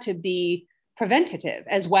turns out to be preventative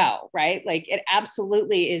as well, right? Like it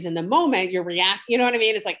absolutely is in the moment you react, you know what I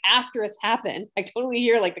mean? It's like after it's happened, I totally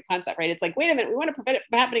hear like the concept, right? It's like, wait a minute, we want to prevent it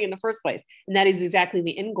from happening in the first place. And that is exactly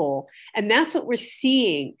the end goal. And that's what we're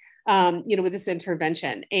seeing, with this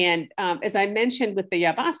intervention. And as I mentioned with the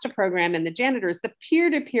Yabasta program and the janitors, the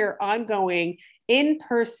peer-to-peer ongoing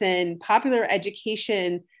in-person popular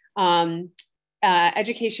education,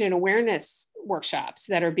 education and awareness workshops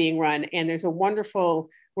that are being run. And there's a wonderful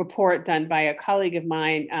report done by a colleague of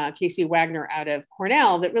mine, Casey Wagner out of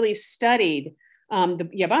Cornell, that really studied the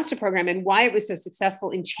Yabasta program and why it was so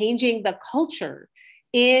successful in changing the culture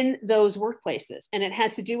in those workplaces. And it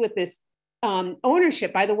has to do with this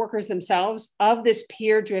ownership by the workers themselves of this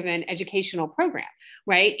peer-driven educational program,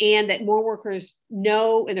 right? And that more workers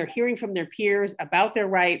know and they're hearing from their peers about their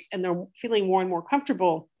rights and they're feeling more and more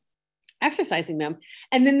comfortable exercising them.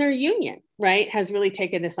 And then their union, right, has really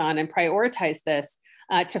taken this on and prioritized this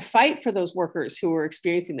to fight for those workers who are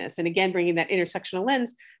experiencing this. And again, bringing that intersectional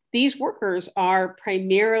lens, these workers are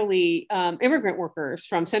primarily immigrant workers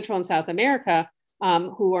from Central and South America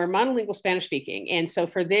who are monolingual Spanish speaking. And so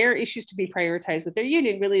for their issues to be prioritized with their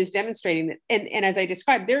union really is demonstrating that, and as I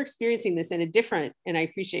described, they're experiencing this in a different, and I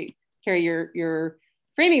appreciate, Carrie, your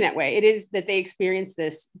framing that way. It is that they experience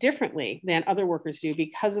this differently than other workers do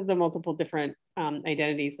because of the multiple different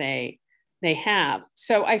identities they have.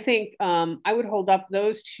 So I think I would hold up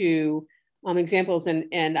those 2 examples,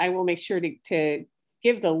 and I will make sure to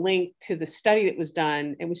give the link to the study that was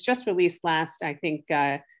done. It was just released last, I think,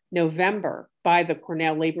 November by the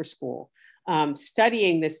Cornell Labor School,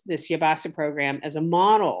 studying this Yabasta program as a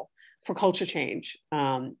model for culture change,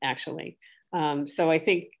 actually. So I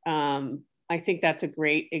think that's a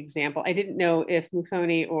great example. I didn't know if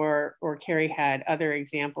Muthoni or Carrie had other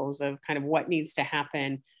examples of kind of what needs to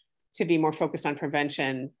happen to be more focused on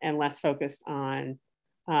prevention and less focused on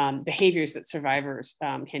behaviors that survivors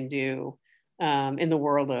can do in the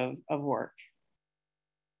world of work.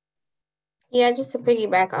 Yeah, just to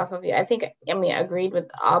piggyback off of you, I agreed with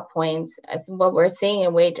all points. I think what we're seeing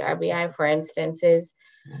in wage RBI, for instance, is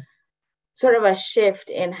sort of a shift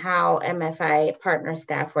in how MFI partner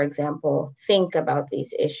staff, for example, think about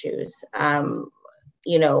these issues.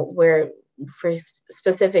 Where for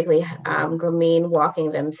specifically Grameen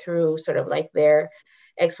walking them through sort of like their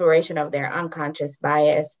exploration of their unconscious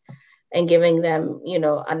bias and giving them,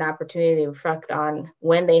 an opportunity to reflect on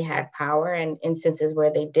when they had power and instances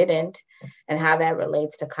where they didn't, and how that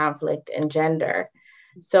relates to conflict and gender.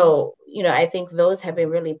 So, I think those have been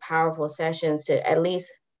really powerful sessions to at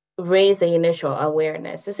least raise the initial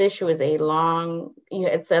awareness. This issue is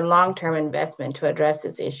it's a long-term investment to address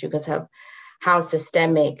this issue because of how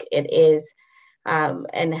systemic it is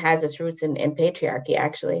and has its roots in patriarchy,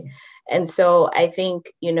 actually. And so I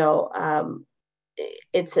think,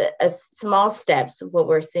 it's a small steps, what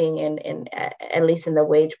we're seeing in at least in the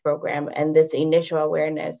wage program, and this initial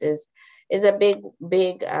awareness is is a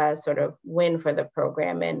big sort of win for the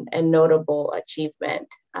program and notable achievement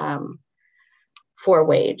for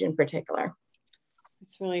WAGE in particular.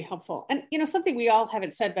 It's really helpful. And, you know, something we all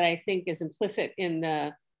haven't said, but I think is implicit in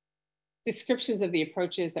the descriptions of the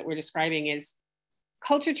approaches that we're describing is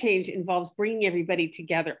culture change involves bringing everybody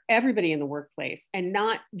together, everybody in the workplace, and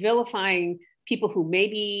not vilifying people who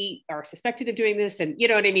maybe are suspected of doing this, and you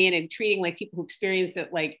know what I mean, and treating like people who experience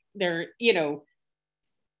it like they're, you know,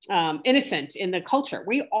 innocent in the culture.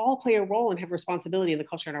 We all play a role and have responsibility in the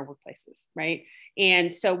culture in our workplaces, right?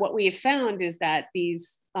 And so what we have found is that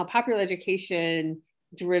these popular education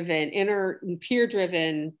driven, peer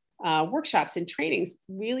driven workshops and trainings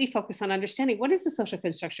really focus on understanding what is the social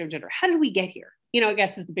construction of gender? How did we get here? You know, I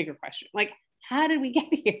guess is the bigger question. Like, how did we get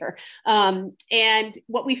here? And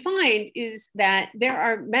what we find is that there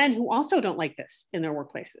are men who also don't like this in their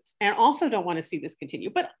workplaces and also don't want to see this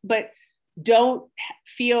continue, but don't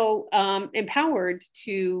feel empowered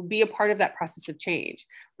to be a part of that process of change,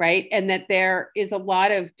 right? And that there is a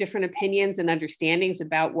lot of different opinions and understandings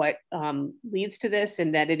about what leads to this,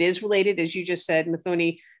 and that it is related, as you just said,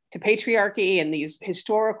 Muthoni, to patriarchy and these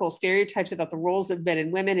historical stereotypes about the roles of men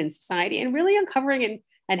and women in society, and really uncovering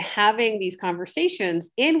and having these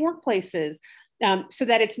conversations in workplaces so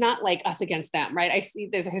that it's not like us against them, right? I see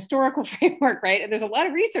there's a historical framework, right? And there's a lot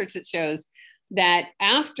of research that shows that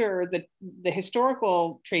after the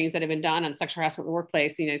historical trainings that have been done on sexual harassment in the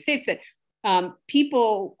workplace in the United States, that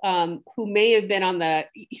people who may have been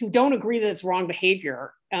who don't agree that it's wrong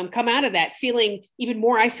behavior come out of that feeling even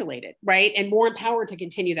more isolated, right? And more empowered to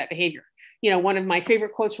continue that behavior. You know, one of my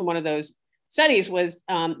favorite quotes from one of those studies was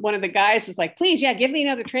one of the guys was like, please, yeah, give me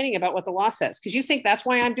another training about what the law says. Because you think that's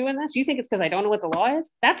why I'm doing this? You think it's because I don't know what the law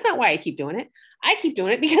is? That's not why I keep doing it. I keep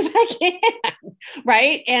doing it because I can,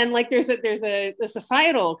 right? And like there's a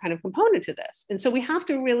societal kind of component to this. And so we have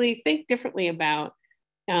to really think differently about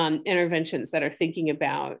interventions that are thinking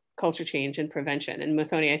about culture change and prevention. And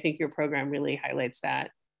Muthoni, I think your program really highlights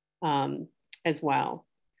that as well.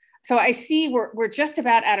 So I see we're just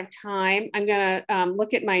about out of time. I'm going to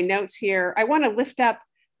look at my notes here. I want to lift up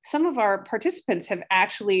some of our participants have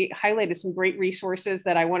actually highlighted some great resources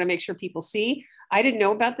that I want to make sure people see. I didn't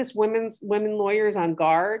know about this. Women Lawyers on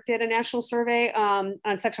Guard did a national survey on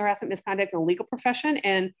sexual harassment misconduct in the legal profession,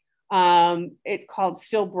 and it's called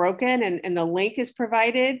Still Broken, and the link is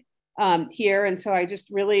provided here. And so I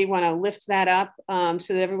just really want to lift that up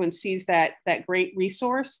so that everyone sees that great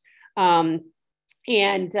resource.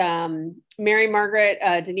 And Mary Margaret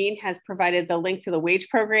Deneen has provided the link to the WAGE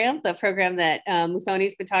program, the program that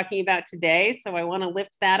Muthoni's been talking about today. So I want to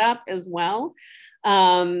lift that up as well.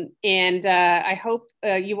 And I hope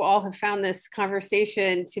you all have found this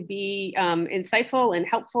conversation to be insightful and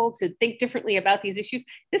helpful to think differently about these issues.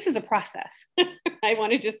 This is a process. I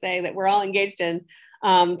want to just say that we're all engaged in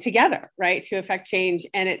together, right, to affect change.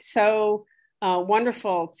 And it's so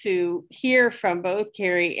wonderful to hear from both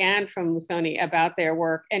Carrie and from Muthoni about their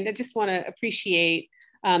work. And I just want to appreciate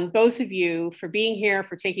both of you for being here,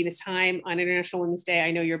 for taking this time on International Women's Day.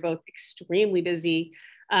 I know you're both extremely busy.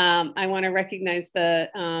 I want to recognize the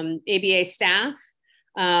ABA staff,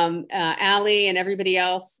 Ali and everybody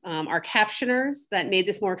else, our captioners that made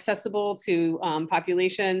this more accessible to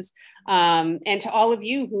populations, and to all of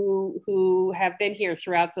you who have been here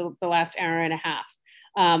throughout the last hour and a half.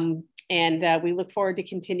 And we look forward to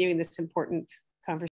continuing this important conversation.